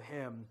become of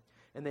him.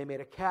 And they made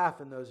a calf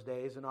in those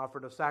days and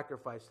offered a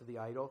sacrifice to the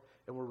idol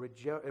and were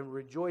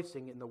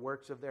rejoicing in the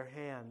works of their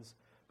hands.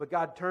 But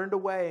God turned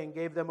away and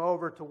gave them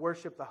over to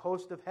worship the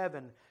host of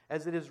heaven,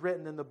 as it is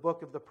written in the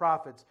book of the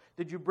prophets.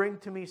 Did you bring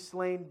to me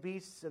slain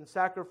beasts and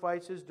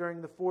sacrifices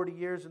during the 40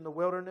 years in the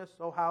wilderness,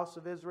 O house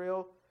of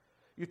Israel?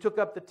 You took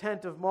up the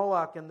tent of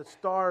Moloch and the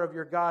star of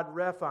your god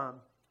Rephaim,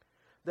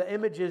 the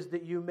images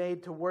that you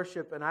made to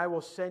worship, and I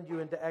will send you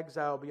into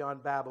exile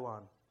beyond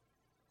Babylon.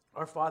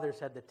 Our fathers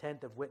had the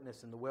tent of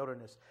witness in the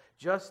wilderness,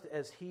 just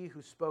as he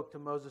who spoke to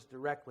Moses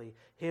directly,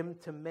 him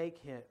to make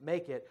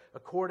it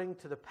according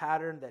to the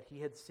pattern that he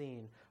had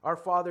seen. Our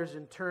fathers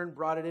in turn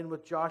brought it in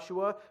with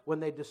Joshua when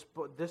they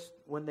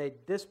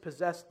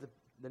dispossessed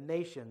the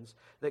nations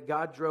that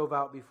God drove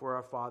out before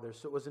our fathers.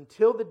 So it was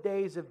until the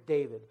days of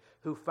David,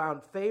 who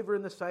found favor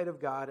in the sight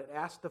of God and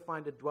asked to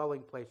find a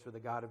dwelling place for the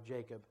God of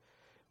Jacob.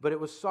 But it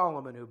was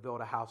Solomon who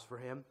built a house for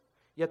him.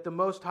 Yet the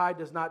Most High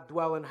does not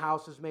dwell in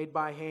houses made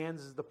by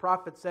hands. As the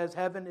prophet says,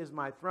 Heaven is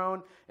my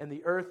throne, and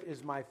the earth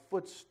is my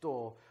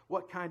footstool.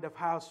 What kind of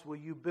house will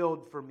you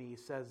build for me,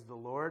 says the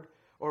Lord?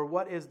 Or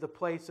what is the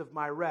place of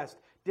my rest?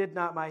 Did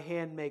not my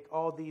hand make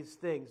all these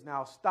things?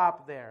 Now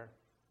stop there.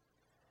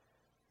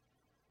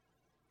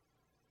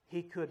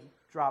 He could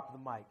drop the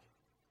mic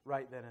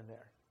right then and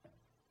there.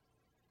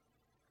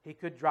 He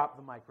could drop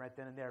the mic right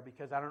then and there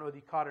because I don't know if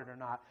he caught it or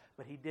not,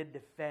 but he did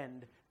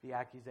defend the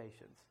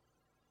accusations.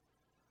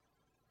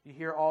 You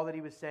hear all that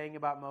he was saying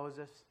about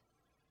Moses?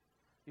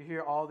 You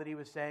hear all that he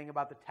was saying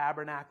about the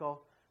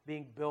tabernacle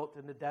being built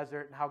in the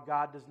desert and how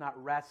God does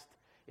not rest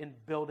in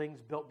buildings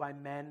built by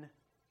men?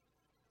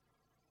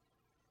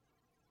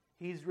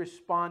 He's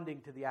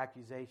responding to the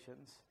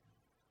accusations.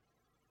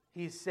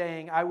 He's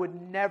saying, I would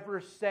never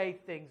say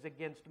things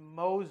against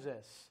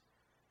Moses.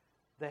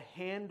 The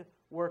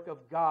handwork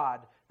of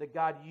God that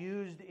God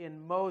used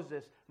in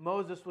Moses.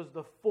 Moses was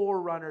the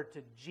forerunner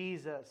to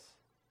Jesus.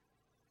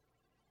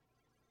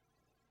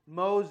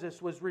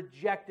 Moses was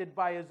rejected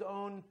by his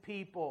own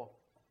people.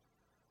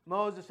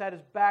 Moses had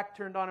his back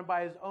turned on him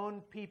by his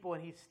own people,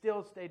 and he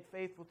still stayed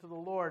faithful to the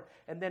Lord,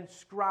 and then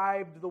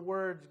scribed the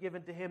words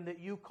given to him that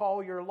you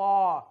call your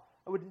law.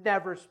 I would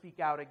never speak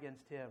out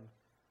against him.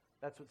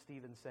 That's what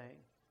Stephen's saying.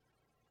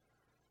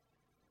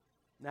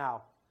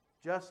 Now,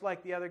 just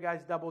like the other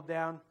guys doubled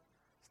down,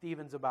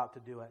 Stephen's about to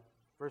do it.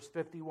 Verse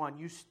 51,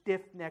 you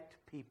stiff-necked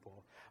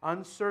people,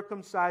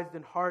 uncircumcised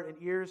in heart and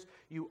ears,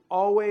 you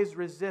always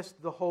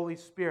resist the Holy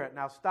Spirit.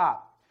 Now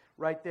stop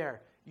right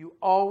there. You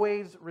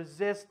always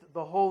resist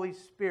the Holy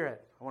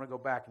Spirit. I want to go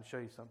back and show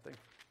you something.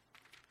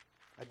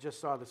 I just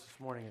saw this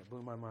morning. It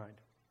blew my mind.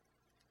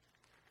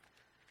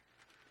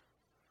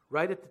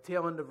 Right at the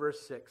tail end of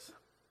verse 6.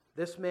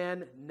 This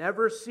man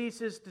never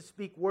ceases to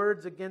speak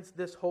words against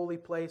this holy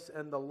place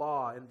and the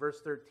law, in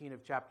verse 13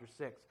 of chapter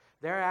 6.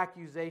 Their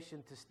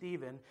accusation to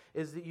Stephen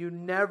is that you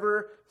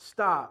never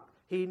stop.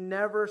 He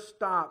never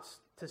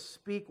stops to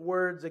speak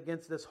words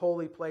against this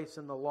holy place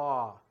and the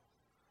law.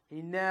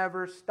 He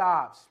never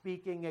stops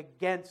speaking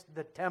against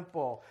the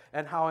temple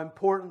and how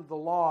important the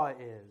law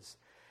is.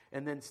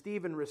 And then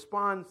Stephen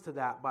responds to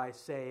that by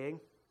saying,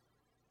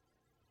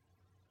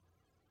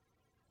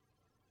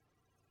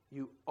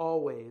 you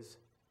always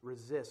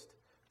resist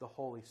the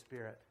Holy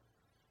Spirit.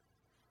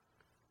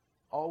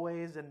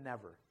 Always and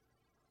never.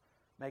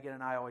 Megan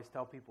and I always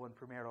tell people in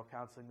premarital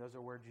counseling, those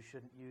are words you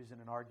shouldn't use in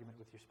an argument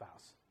with your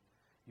spouse.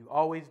 You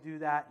always do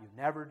that. You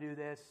never do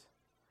this.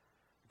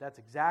 But that's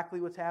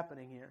exactly what's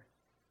happening here.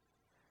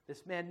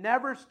 This man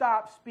never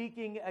stops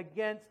speaking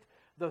against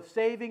the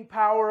saving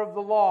power of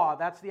the law.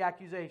 That's the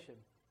accusation.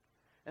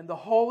 And the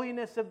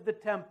holiness of the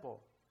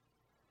temple.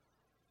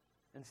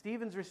 And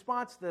Stephen's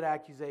response to that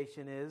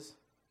accusation is,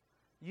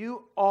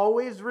 you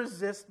always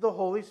resist the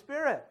Holy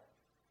Spirit.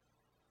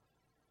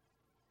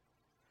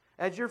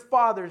 As your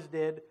fathers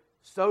did,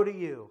 so do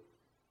you.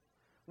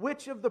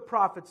 Which of the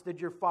prophets did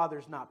your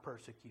fathers not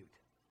persecute?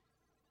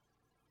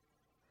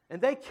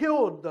 And they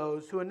killed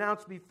those who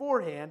announced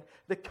beforehand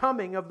the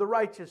coming of the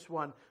righteous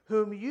one,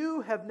 whom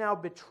you have now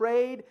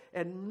betrayed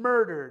and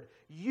murdered,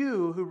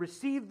 you who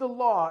received the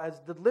law as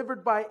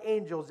delivered by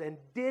angels and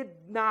did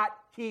not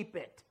keep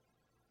it.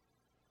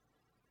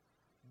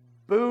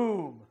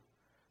 Boom.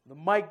 The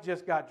mic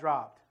just got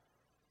dropped.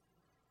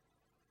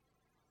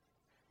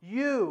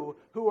 You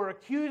who are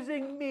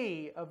accusing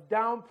me of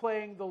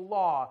downplaying the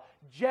law,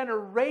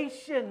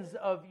 generations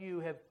of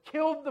you have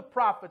killed the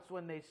prophets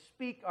when they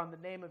speak on the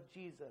name of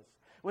Jesus,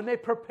 when they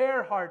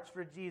prepare hearts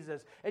for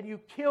Jesus, and you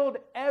killed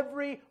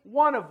every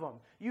one of them.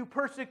 You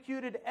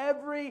persecuted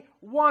every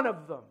one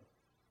of them.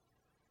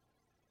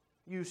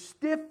 You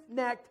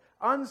stiff-necked,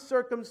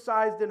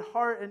 uncircumcised in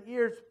heart and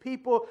ears,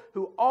 people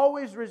who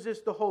always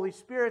resist the Holy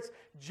Spirit.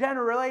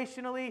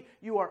 Generationally,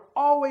 you are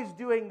always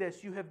doing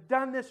this. You have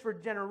done this for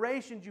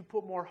generations. You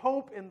put more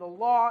hope in the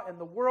law and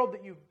the world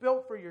that you've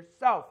built for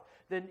yourself,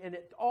 and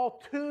it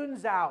all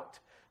tunes out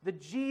the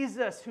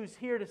Jesus who's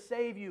here to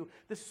save you,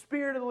 the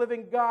Spirit of the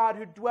living God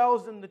who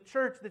dwells in the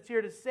church that's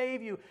here to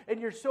save you,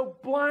 and you're so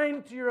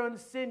blind to your own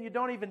sin you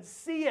don't even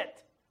see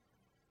it.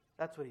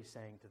 That's what he's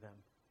saying to them.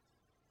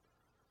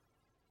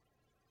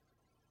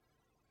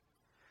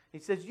 He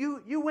says,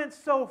 you went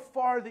so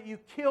far that you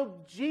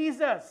killed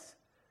Jesus.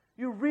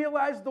 You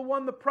realized the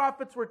one the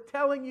prophets were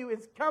telling you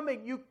is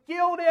coming. You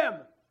killed him.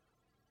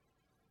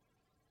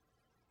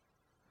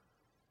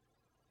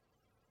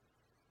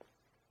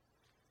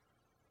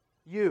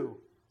 You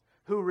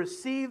who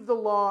received the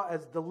law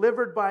as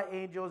delivered by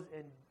angels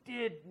and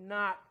did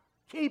not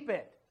keep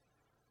it.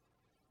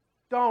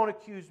 Don't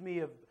accuse me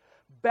of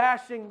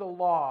bashing the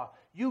law.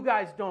 You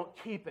guys don't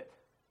keep it.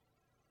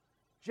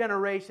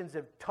 Generations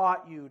have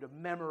taught you to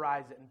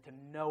memorize it and to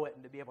know it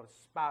and to be able to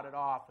spout it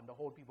off and to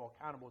hold people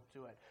accountable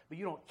to it. But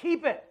you don't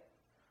keep it.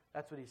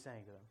 That's what he's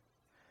saying to them.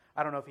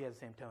 I don't know if he has the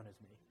same tone as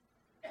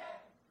me.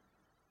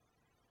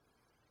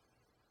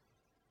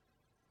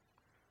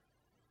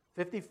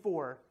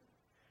 54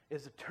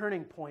 is a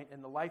turning point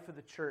in the life of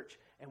the church,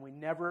 and we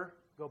never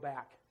go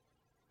back.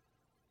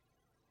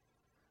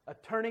 A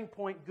turning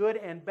point, good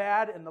and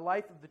bad, in the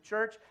life of the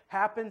church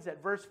happens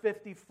at verse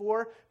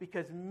 54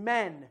 because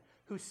men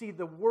who see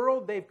the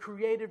world they've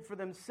created for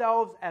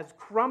themselves as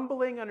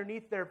crumbling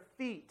underneath their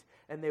feet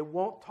and they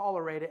won't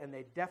tolerate it, and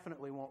they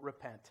definitely won't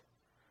repent.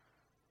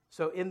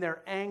 So in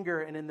their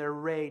anger and in their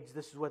rage,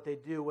 this is what they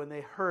do. When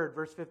they heard,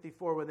 verse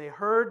 54, when they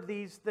heard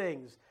these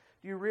things,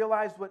 do you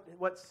realize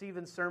what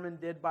Stephen's sermon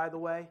did, by the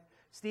way?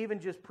 Stephen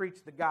just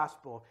preached the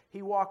gospel.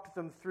 He walked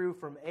them through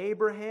from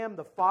Abraham,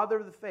 the father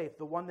of the faith,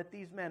 the one that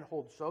these men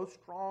hold so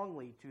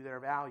strongly to their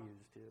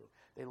values to.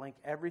 They link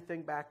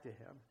everything back to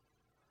him.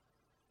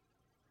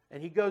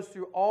 And he goes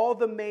through all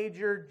the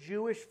major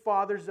Jewish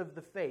fathers of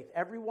the faith.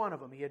 Every one of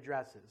them he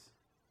addresses.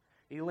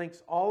 He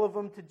links all of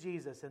them to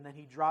Jesus, and then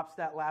he drops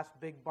that last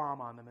big bomb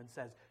on them and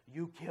says,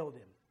 you killed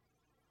him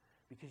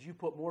because you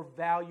put more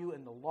value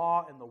in the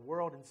law and the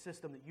world and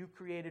system that you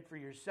created for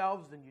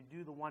yourselves than you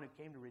do the one who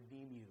came to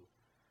redeem you.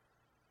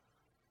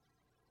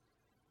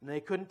 And they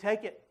couldn't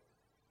take it.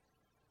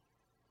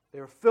 They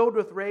were filled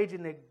with rage,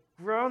 and they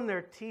ground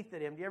their teeth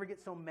at him. Do you ever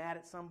get so mad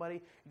at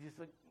somebody? You just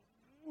like,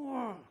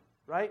 ugh,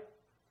 right?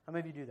 How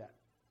many of you do that?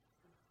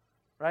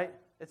 Right?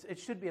 It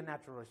should be a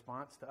natural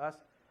response to us.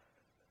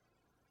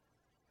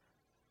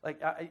 Like,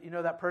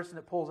 that person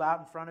that pulls out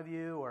in front of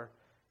you or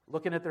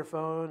looking at their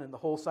phone and the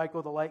whole cycle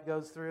of the light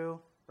goes through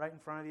right in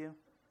front of you.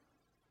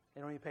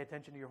 They don't even pay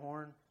attention to your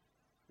horn.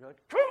 You're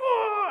like, come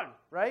on!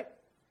 Right?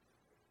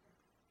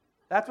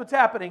 That's what's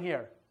happening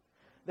here.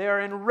 They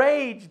are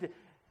enraged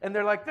and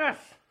they're like this.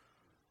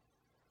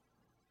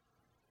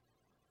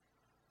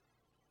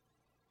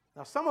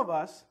 Now, some of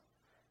us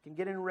can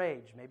get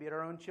enraged, maybe at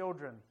our own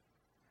children,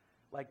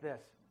 like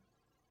this.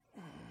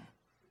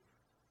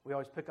 We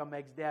always pick on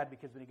Meg's dad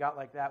because when he got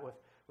like that with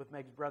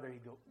Meg's brother,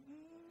 he'd go,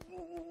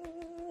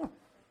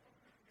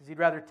 because he'd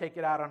rather take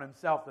it out on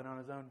himself than on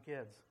his own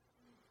kids.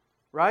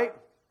 Right?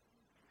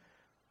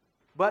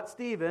 But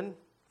Stephen,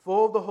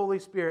 full of the Holy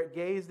Spirit,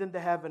 gazed into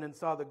heaven and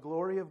saw the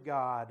glory of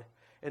God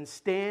and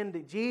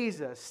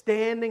Jesus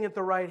standing at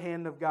the right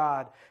hand of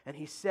God. And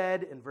he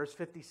said, in verse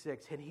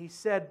 56, and he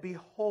said,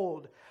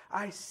 behold,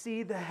 I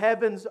see the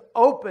heavens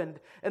opened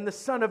and the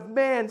Son of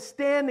Man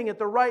standing at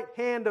the right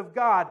hand of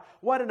God.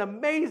 What an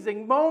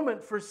amazing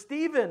moment for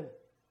Stephen.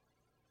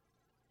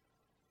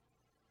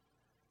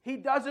 He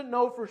doesn't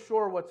know for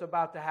sure what's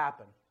about to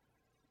happen.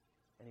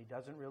 And he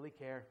doesn't really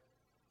care.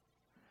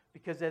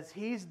 Because as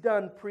he's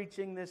done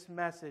preaching this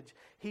message,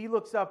 he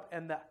looks up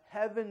and the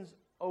heavens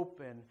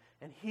open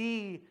and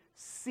he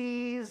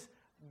sees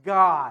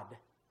God.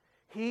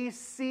 He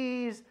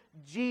sees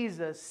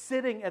Jesus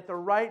sitting at the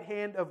right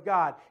hand of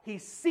God. He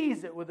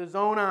sees it with his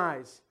own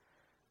eyes.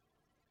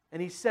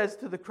 And he says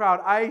to the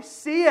crowd, I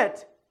see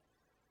it.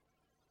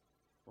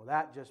 Well,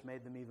 that just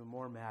made them even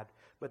more mad.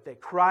 But they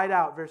cried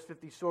out, verse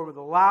 54, with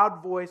a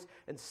loud voice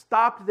and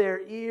stopped their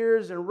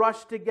ears and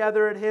rushed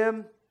together at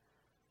him.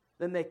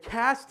 Then they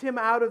cast him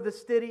out of the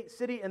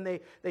city and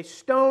they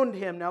stoned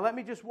him. Now let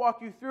me just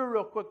walk you through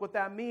real quick what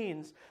that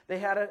means. They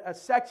had a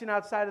section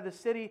outside of the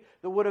city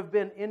that would have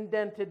been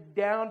indented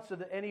down so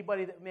that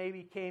anybody that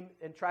maybe came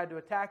and tried to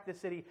attack the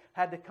city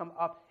had to come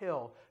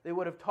uphill. They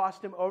would have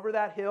tossed him over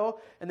that hill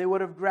and they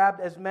would have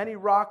grabbed as many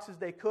rocks as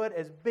they could,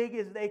 as big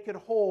as they could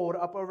hold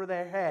up over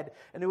their head.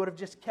 And they would have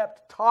just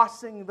kept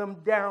tossing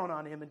them down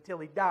on him until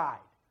he died.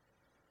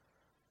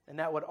 And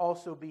that would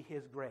also be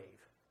his grave.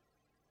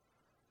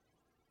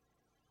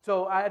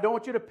 So I don't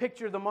want you to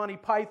picture the Monty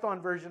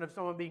Python version of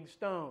someone being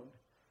stoned.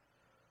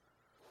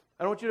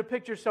 I don't want you to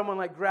picture someone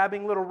like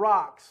grabbing little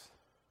rocks,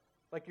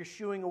 like you're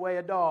shooing away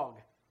a dog.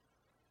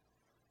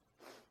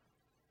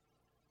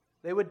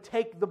 They would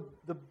take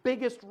the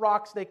biggest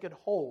rocks they could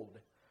hold,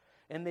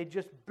 and they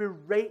just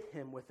berate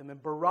him with them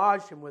and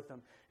barrage him with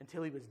them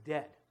until he was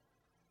dead.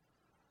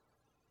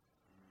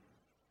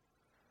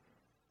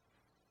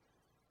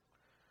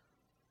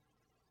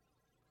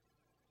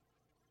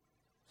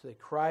 So they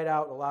cried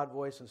out in a loud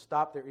voice and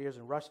stopped their ears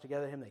and rushed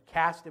together him. They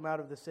cast him out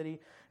of the city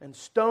and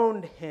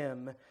stoned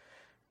him.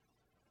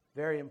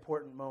 Very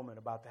important moment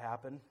about to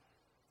happen.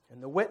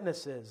 And the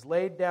witnesses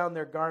laid down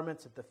their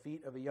garments at the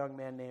feet of a young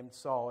man named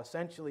Saul.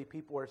 Essentially,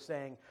 people were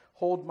saying,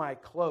 hold my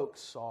cloak,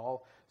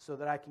 Saul, so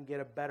that I can get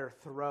a better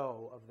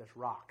throw of this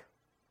rock.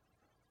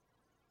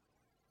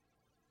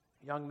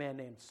 A young man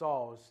named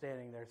Saul was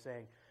standing there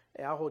saying,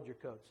 hey, I'll hold your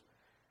coats.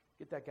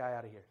 Get that guy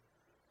out of here.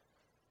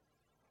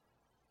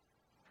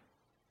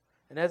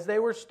 And as they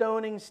were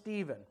stoning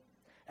Stephen,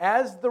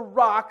 as the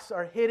rocks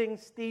are hitting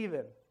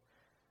Stephen,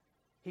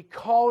 he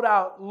called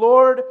out,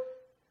 Lord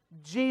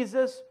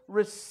Jesus,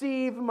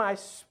 receive my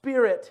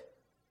spirit.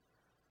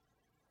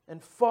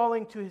 And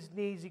falling to his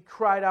knees, he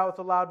cried out with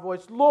a loud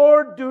voice,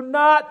 Lord, do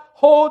not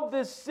hold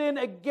this sin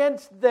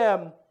against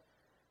them.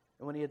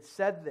 And when he had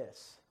said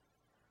this,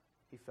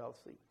 he fell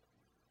asleep.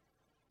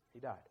 He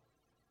died.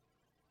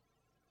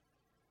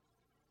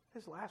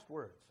 His last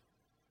words,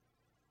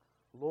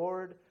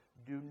 Lord,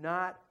 do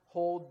not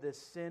hold this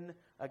sin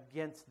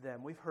against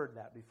them. We've heard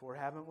that before,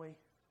 haven't we?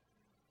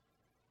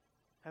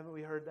 Haven't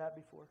we heard that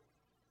before?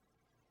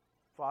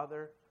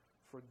 Father,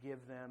 forgive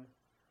them,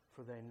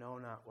 for they know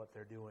not what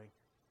they're doing.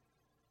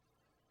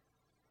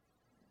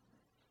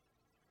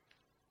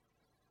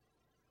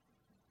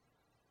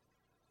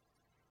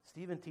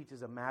 Stephen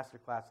teaches a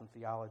masterclass in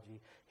theology.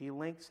 He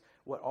links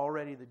what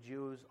already the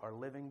Jews are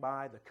living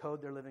by, the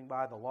code they're living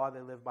by, the law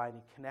they live by, and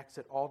he connects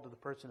it all to the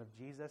person of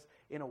Jesus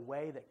in a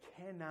way that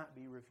cannot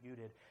be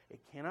refuted. It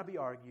cannot be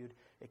argued.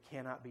 It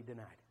cannot be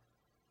denied.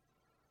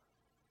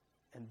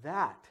 And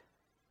that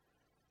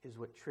is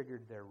what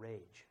triggered their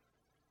rage.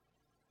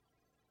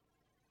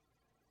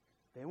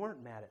 They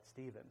weren't mad at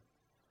Stephen.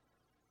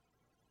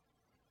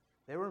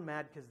 They were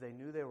mad because they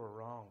knew they were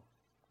wrong,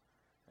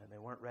 and they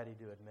weren't ready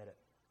to admit it.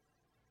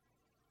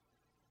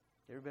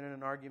 You ever been in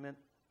an argument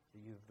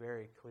that you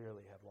very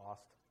clearly have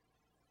lost?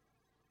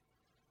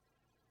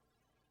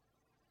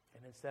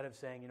 And instead of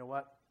saying, you know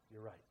what,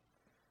 you're right,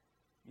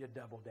 you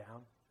double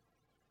down.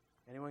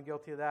 Anyone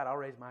guilty of that? I'll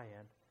raise my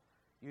hand.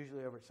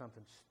 Usually over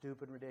something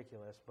stupid and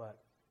ridiculous, but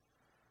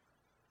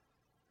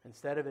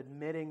instead of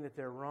admitting that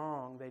they're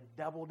wrong, they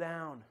double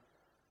down.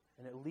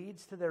 And it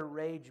leads to their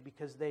rage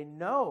because they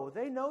know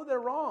they're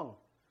wrong.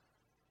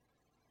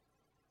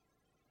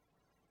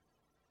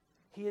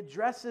 He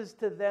addresses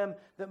to them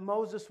that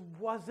Moses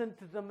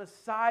wasn't the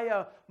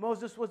Messiah.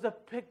 Moses was a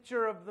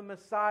picture of the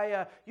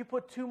Messiah. You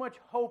put too much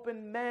hope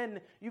in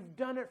men. You've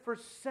done it for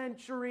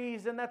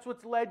centuries, and that's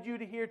what's led you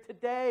to here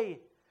today.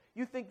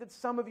 You think that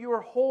some of you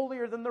are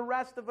holier than the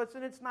rest of us,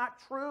 and it's not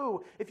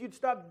true. If you'd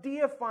stop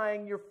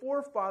deifying your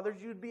forefathers,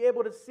 you'd be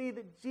able to see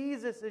that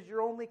Jesus is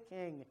your only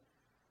king.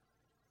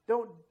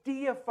 Don't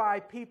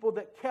deify people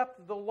that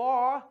kept the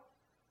law.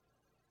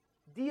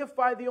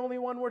 Deify the only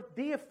one worth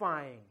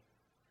deifying.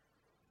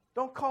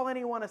 Don't call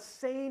anyone a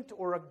saint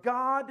or a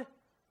god.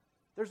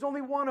 There's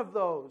only one of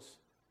those.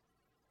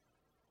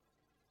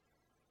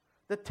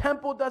 The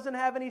temple doesn't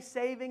have any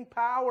saving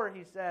power,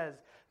 he says.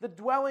 The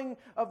dwelling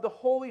of the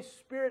Holy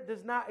Spirit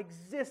does not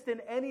exist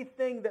in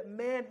anything that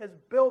man has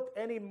built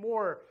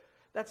anymore.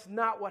 That's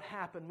not what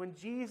happened. When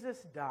Jesus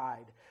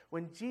died,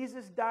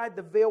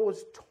 the veil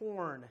was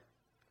torn.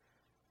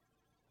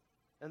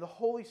 And the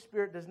Holy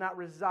Spirit does not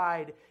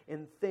reside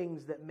in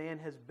things that man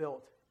has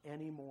built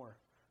anymore.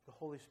 The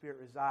Holy Spirit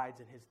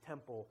resides in his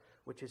temple,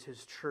 which is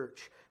his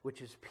church,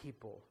 which is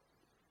people.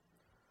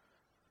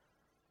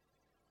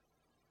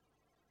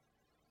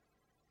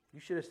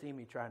 You should have seen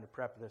me trying to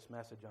prep this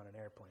message on an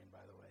airplane, by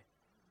the way.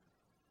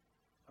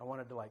 I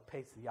wanted to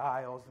pace the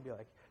aisles and be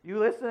like, you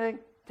listening?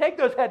 Take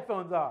those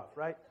headphones off,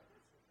 right?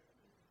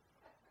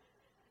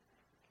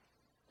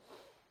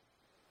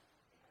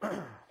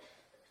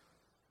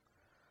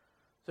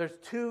 There's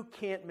two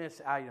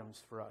can't-miss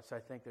items for us, I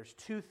think. There's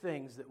two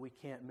things that we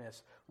can't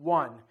miss.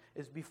 One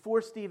is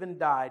before Stephen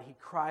died, he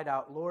cried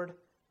out, Lord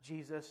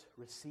Jesus,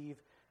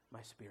 receive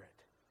my spirit.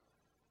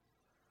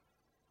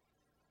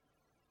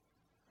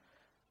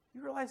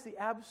 You realize the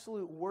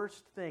absolute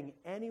worst thing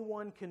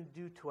anyone can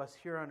do to us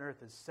here on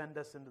earth is send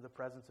us into the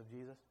presence of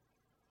Jesus?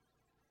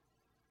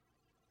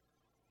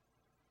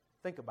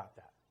 Think about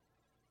that.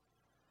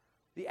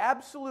 The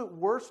absolute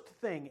worst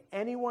thing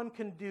anyone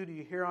can do to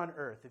you here on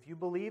earth, if you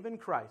believe in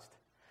Christ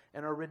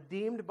and are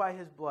redeemed by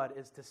his blood,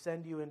 is to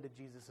send you into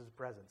Jesus'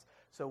 presence.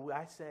 So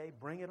I say,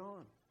 bring it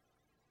on.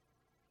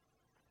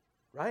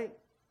 Right?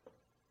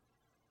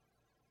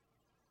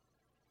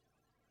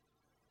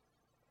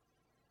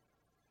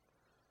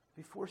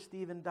 Before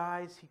Stephen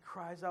dies, he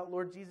cries out,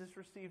 Lord Jesus,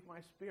 receive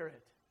my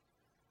spirit.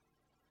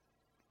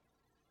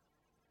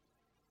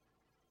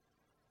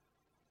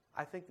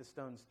 I think the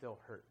stones still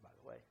hurt, by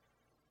the way.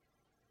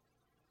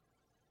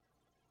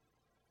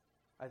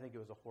 I think it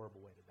was a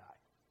horrible way to die.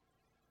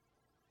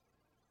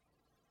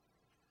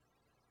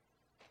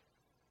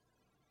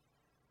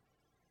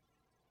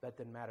 That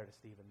didn't matter to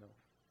Stephen, though.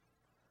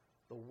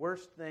 The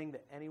worst thing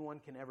that anyone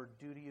can ever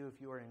do to you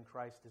if you are in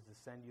Christ is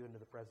to send you into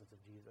the presence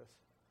of Jesus.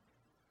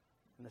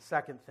 And the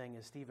second thing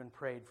is Stephen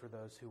prayed for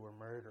those who were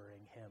murdering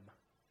him.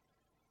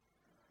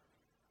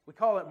 We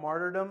call it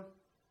martyrdom.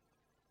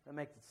 That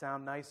makes it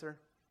sound nicer.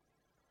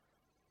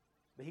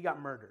 But he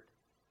got murdered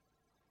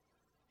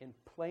in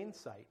plain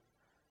sight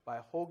by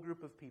a whole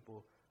group of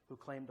people who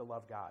claimed to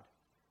love God.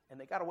 And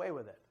they got away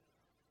with it.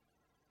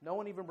 No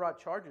one even brought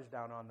charges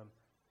down on them.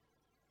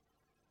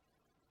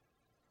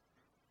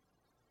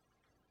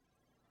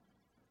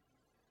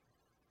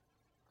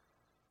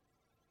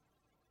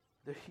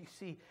 There you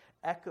see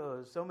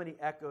echoes, so many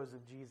echoes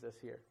of Jesus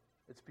here.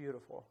 It's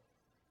beautiful.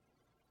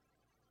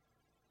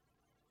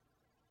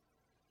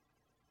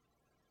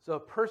 So a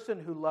person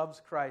who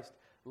loves Christ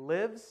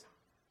lives,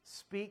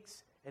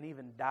 speaks, and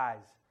even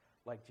dies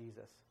like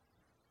Jesus.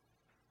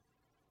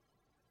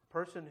 A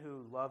person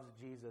who loves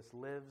Jesus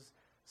lives,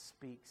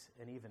 speaks,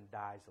 and even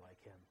dies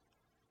like him.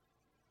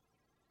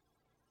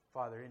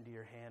 Father, into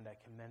your hand I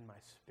commend my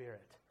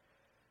spirit.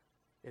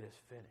 It is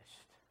finished.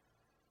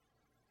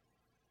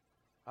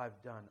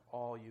 I've done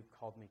all you've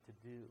called me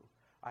to do.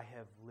 I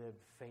have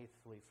lived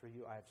faithfully for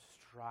you. I have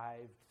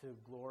strived to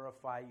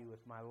glorify you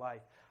with my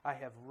life. I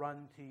have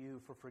run to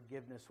you for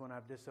forgiveness when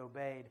I've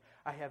disobeyed.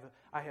 I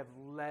have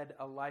led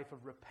a life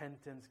of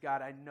repentance.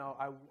 God, I know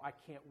I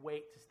can't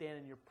wait to stand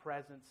in your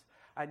presence.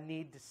 I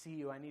need to see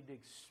you. I need to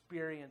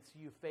experience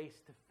you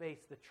face to face.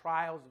 The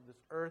trials of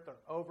this earth are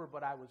over,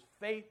 but I was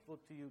faithful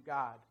to you,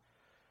 God.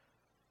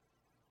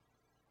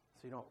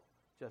 So you don't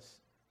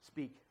just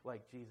speak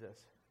like Jesus.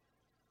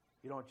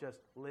 You don't just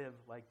live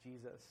like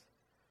Jesus.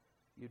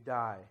 You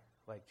die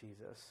like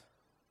Jesus.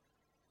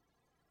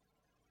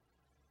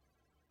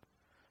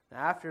 Now,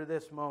 after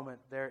this moment,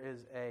 there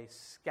is a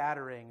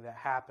scattering that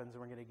happens,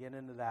 and we're going to get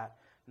into that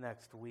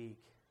next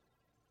week.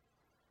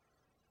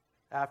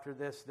 After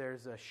this,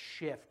 there's a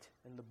shift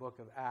in the book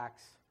of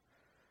Acts,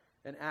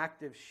 an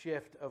active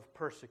shift of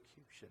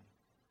persecution.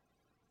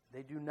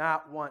 They do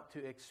not want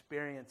to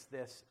experience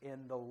this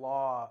in the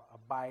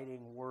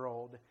law-abiding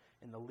world,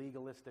 in the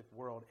legalistic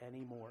world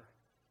anymore.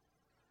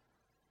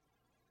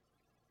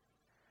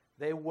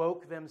 They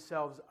woke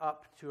themselves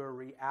up to a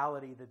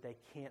reality that they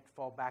can't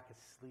fall back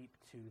asleep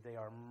to. They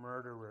are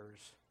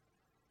murderers.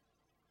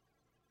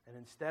 And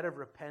instead of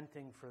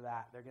repenting for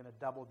that, they're going to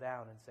double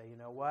down and say, you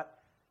know what?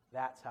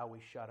 That's how we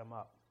shut them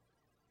up.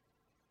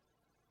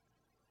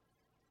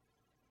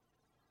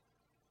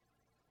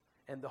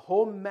 And the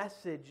whole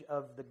message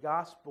of the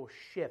gospel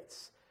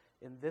shifts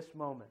in this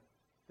moment.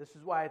 This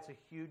is why it's a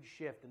huge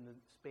shift in the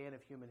span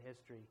of human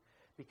history,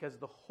 because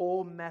the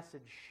whole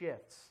message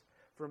shifts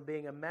from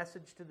being a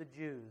message to the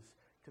Jews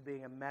to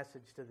being a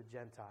message to the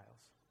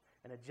Gentiles.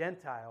 And a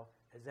Gentile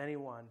is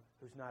anyone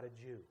who's not a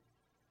Jew.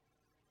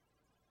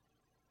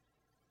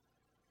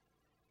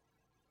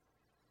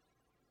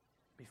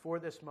 Before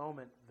this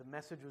moment, the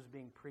message was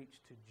being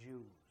preached to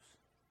Jews.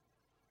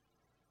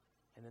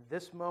 And in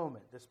this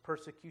moment, this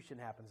persecution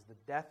happens. The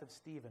death of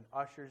Stephen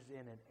ushers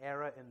in an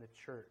era in the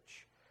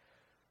church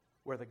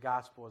where the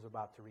gospel is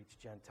about to reach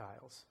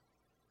Gentiles.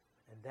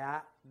 And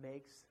that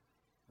makes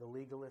the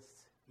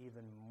legalists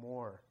even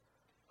more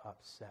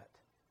upset.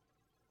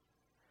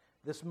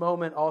 This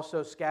moment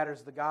also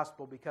scatters the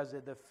gospel because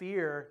the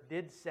fear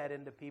did set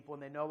into people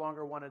and they no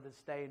longer wanted to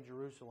stay in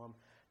Jerusalem.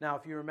 Now,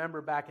 if you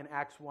remember back in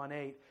Acts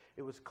 1:8,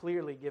 it was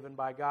clearly given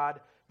by God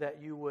that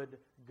you would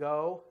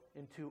go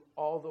into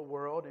all the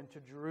world, into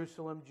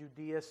Jerusalem,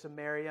 Judea,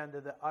 Samaria,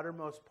 into the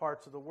uttermost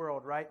parts of the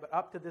world, right? But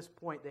up to this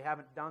point, they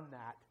haven't done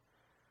that.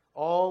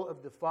 All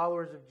of the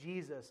followers of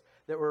Jesus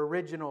that were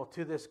original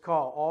to this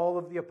call, all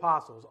of the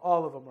apostles,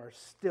 all of them are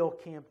still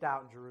camped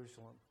out in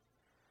Jerusalem.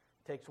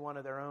 It takes one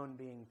of their own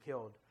being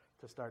killed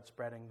to start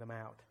spreading them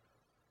out.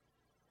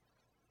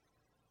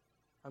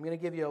 I'm going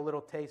to give you a little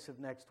taste of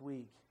next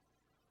week.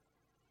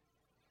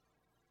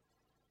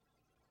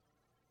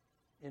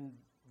 In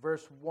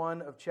verse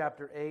 1 of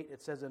chapter 8,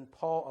 it says, and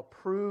Saul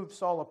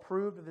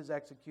approved of his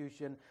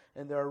execution,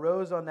 and there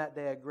arose on that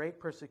day a great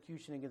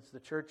persecution against the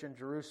church in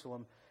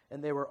Jerusalem,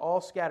 and they were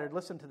all scattered.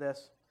 Listen to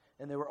this.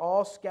 And they were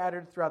all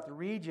scattered throughout the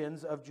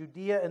regions of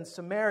Judea and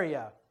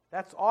Samaria.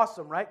 That's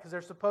awesome, right? Because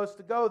they're supposed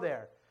to go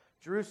there.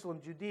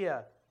 Jerusalem,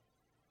 Judea,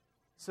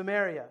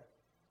 Samaria,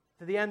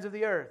 to the ends of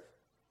the earth.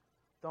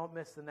 Don't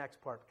miss the next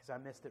part, because I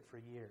missed it for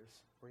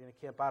years. We're going to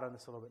camp out on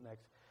this a little bit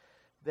next.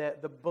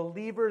 That the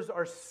believers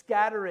are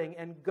scattering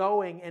and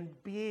going and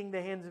being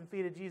the hands and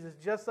feet of Jesus,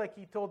 just like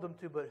he told them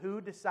to, but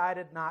who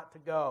decided not to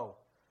go?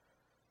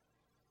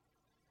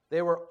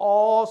 They were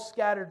all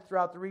scattered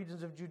throughout the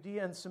regions of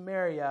Judea and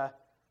Samaria,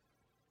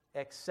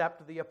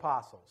 except the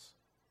apostles.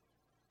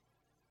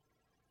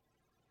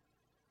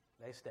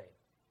 They stayed.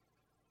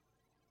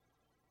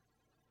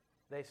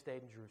 They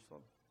stayed in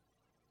Jerusalem.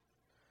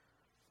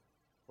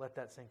 Let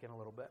that sink in a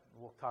little bit.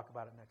 We'll talk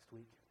about it next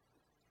week.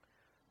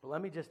 But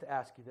let me just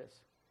ask you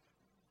this.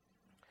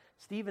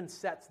 Stephen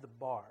sets the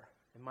bar,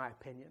 in my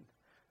opinion,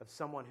 of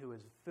someone who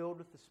is filled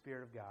with the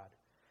Spirit of God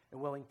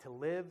and willing to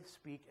live,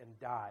 speak, and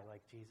die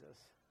like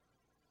Jesus.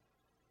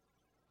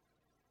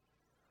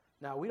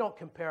 Now, we don't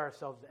compare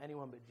ourselves to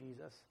anyone but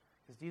Jesus,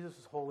 because Jesus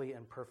is holy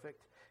and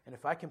perfect. And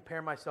if I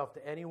compare myself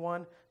to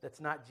anyone that's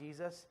not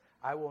Jesus,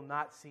 I will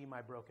not see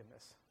my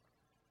brokenness.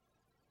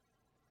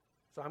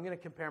 So I'm going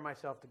to compare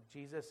myself to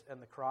Jesus and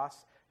the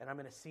cross, and I'm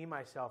going to see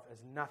myself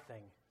as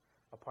nothing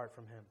apart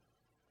from him,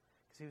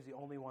 because he was the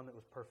only one that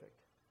was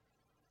perfect.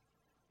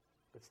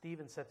 But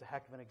Stephen sets a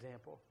heck of an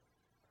example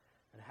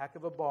and a heck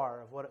of a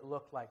bar of what it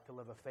looked like to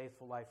live a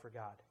faithful life for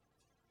God.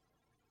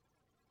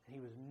 And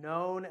he was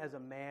known as a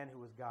man who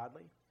was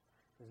godly.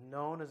 He was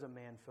known as a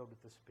man filled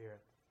with the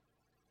Spirit.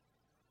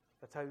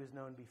 That's how he was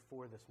known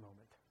before this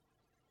moment.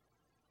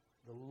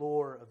 The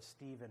lore of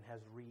Stephen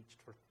has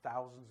reached for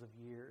thousands of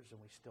years,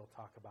 and we still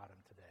talk about him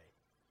today.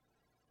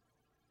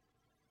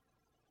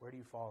 Where do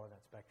you fall on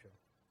that spectrum?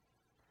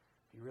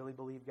 Do you really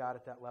believe God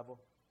at that level?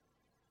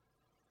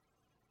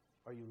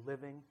 Are you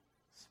living,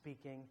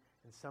 speaking,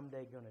 and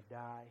someday going to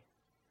die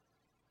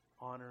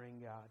honoring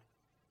God?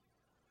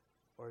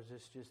 Or is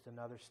this just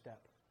another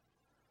step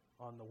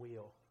on the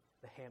wheel,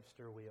 the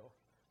hamster wheel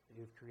that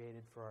you've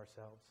created for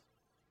ourselves,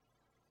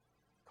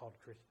 called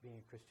being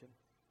a Christian?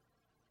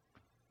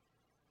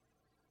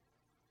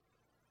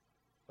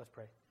 Let's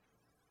pray.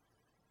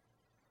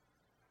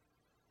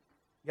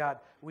 God,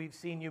 we've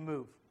seen you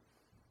move.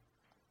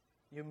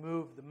 You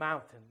moved the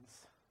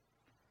mountains.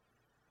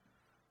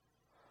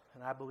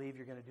 And I believe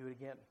you're going to do it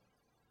again.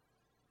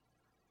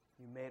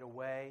 You made a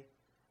way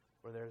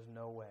where there's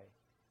no way.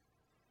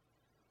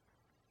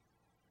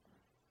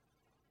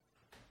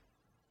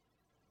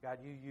 God,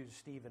 you used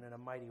Stephen in a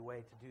mighty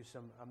way to do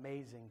some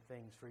amazing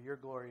things for your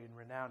glory and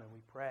renown, and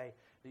we pray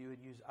that you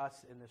would use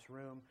us in this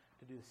room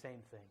to do the same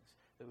things.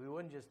 That we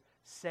wouldn't just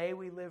say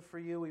we live for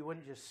you, we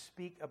wouldn't just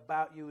speak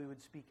about you, we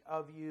would speak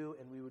of you,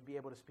 and we would be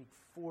able to speak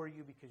for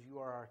you because you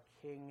are our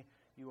King,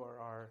 you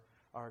are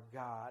our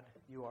God,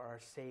 you are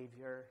our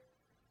Savior.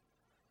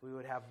 We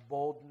would have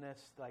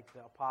boldness like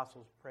the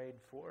apostles prayed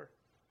for.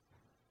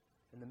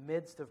 In the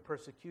midst of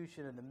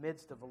persecution, in the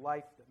midst of a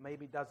life that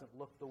maybe doesn't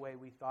look the way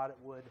we thought it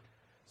would,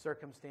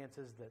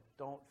 circumstances that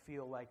don't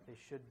feel like they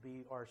should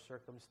be our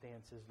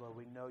circumstances, Lord,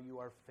 we know you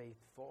are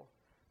faithful.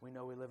 We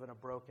know we live in a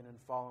broken and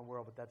fallen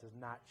world, but that does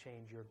not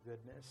change your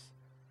goodness.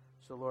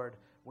 So, Lord,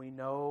 we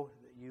know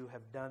that you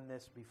have done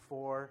this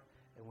before,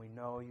 and we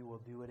know you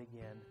will do it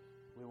again.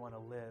 We want to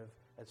live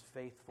as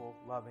faithful,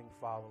 loving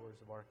followers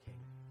of our King.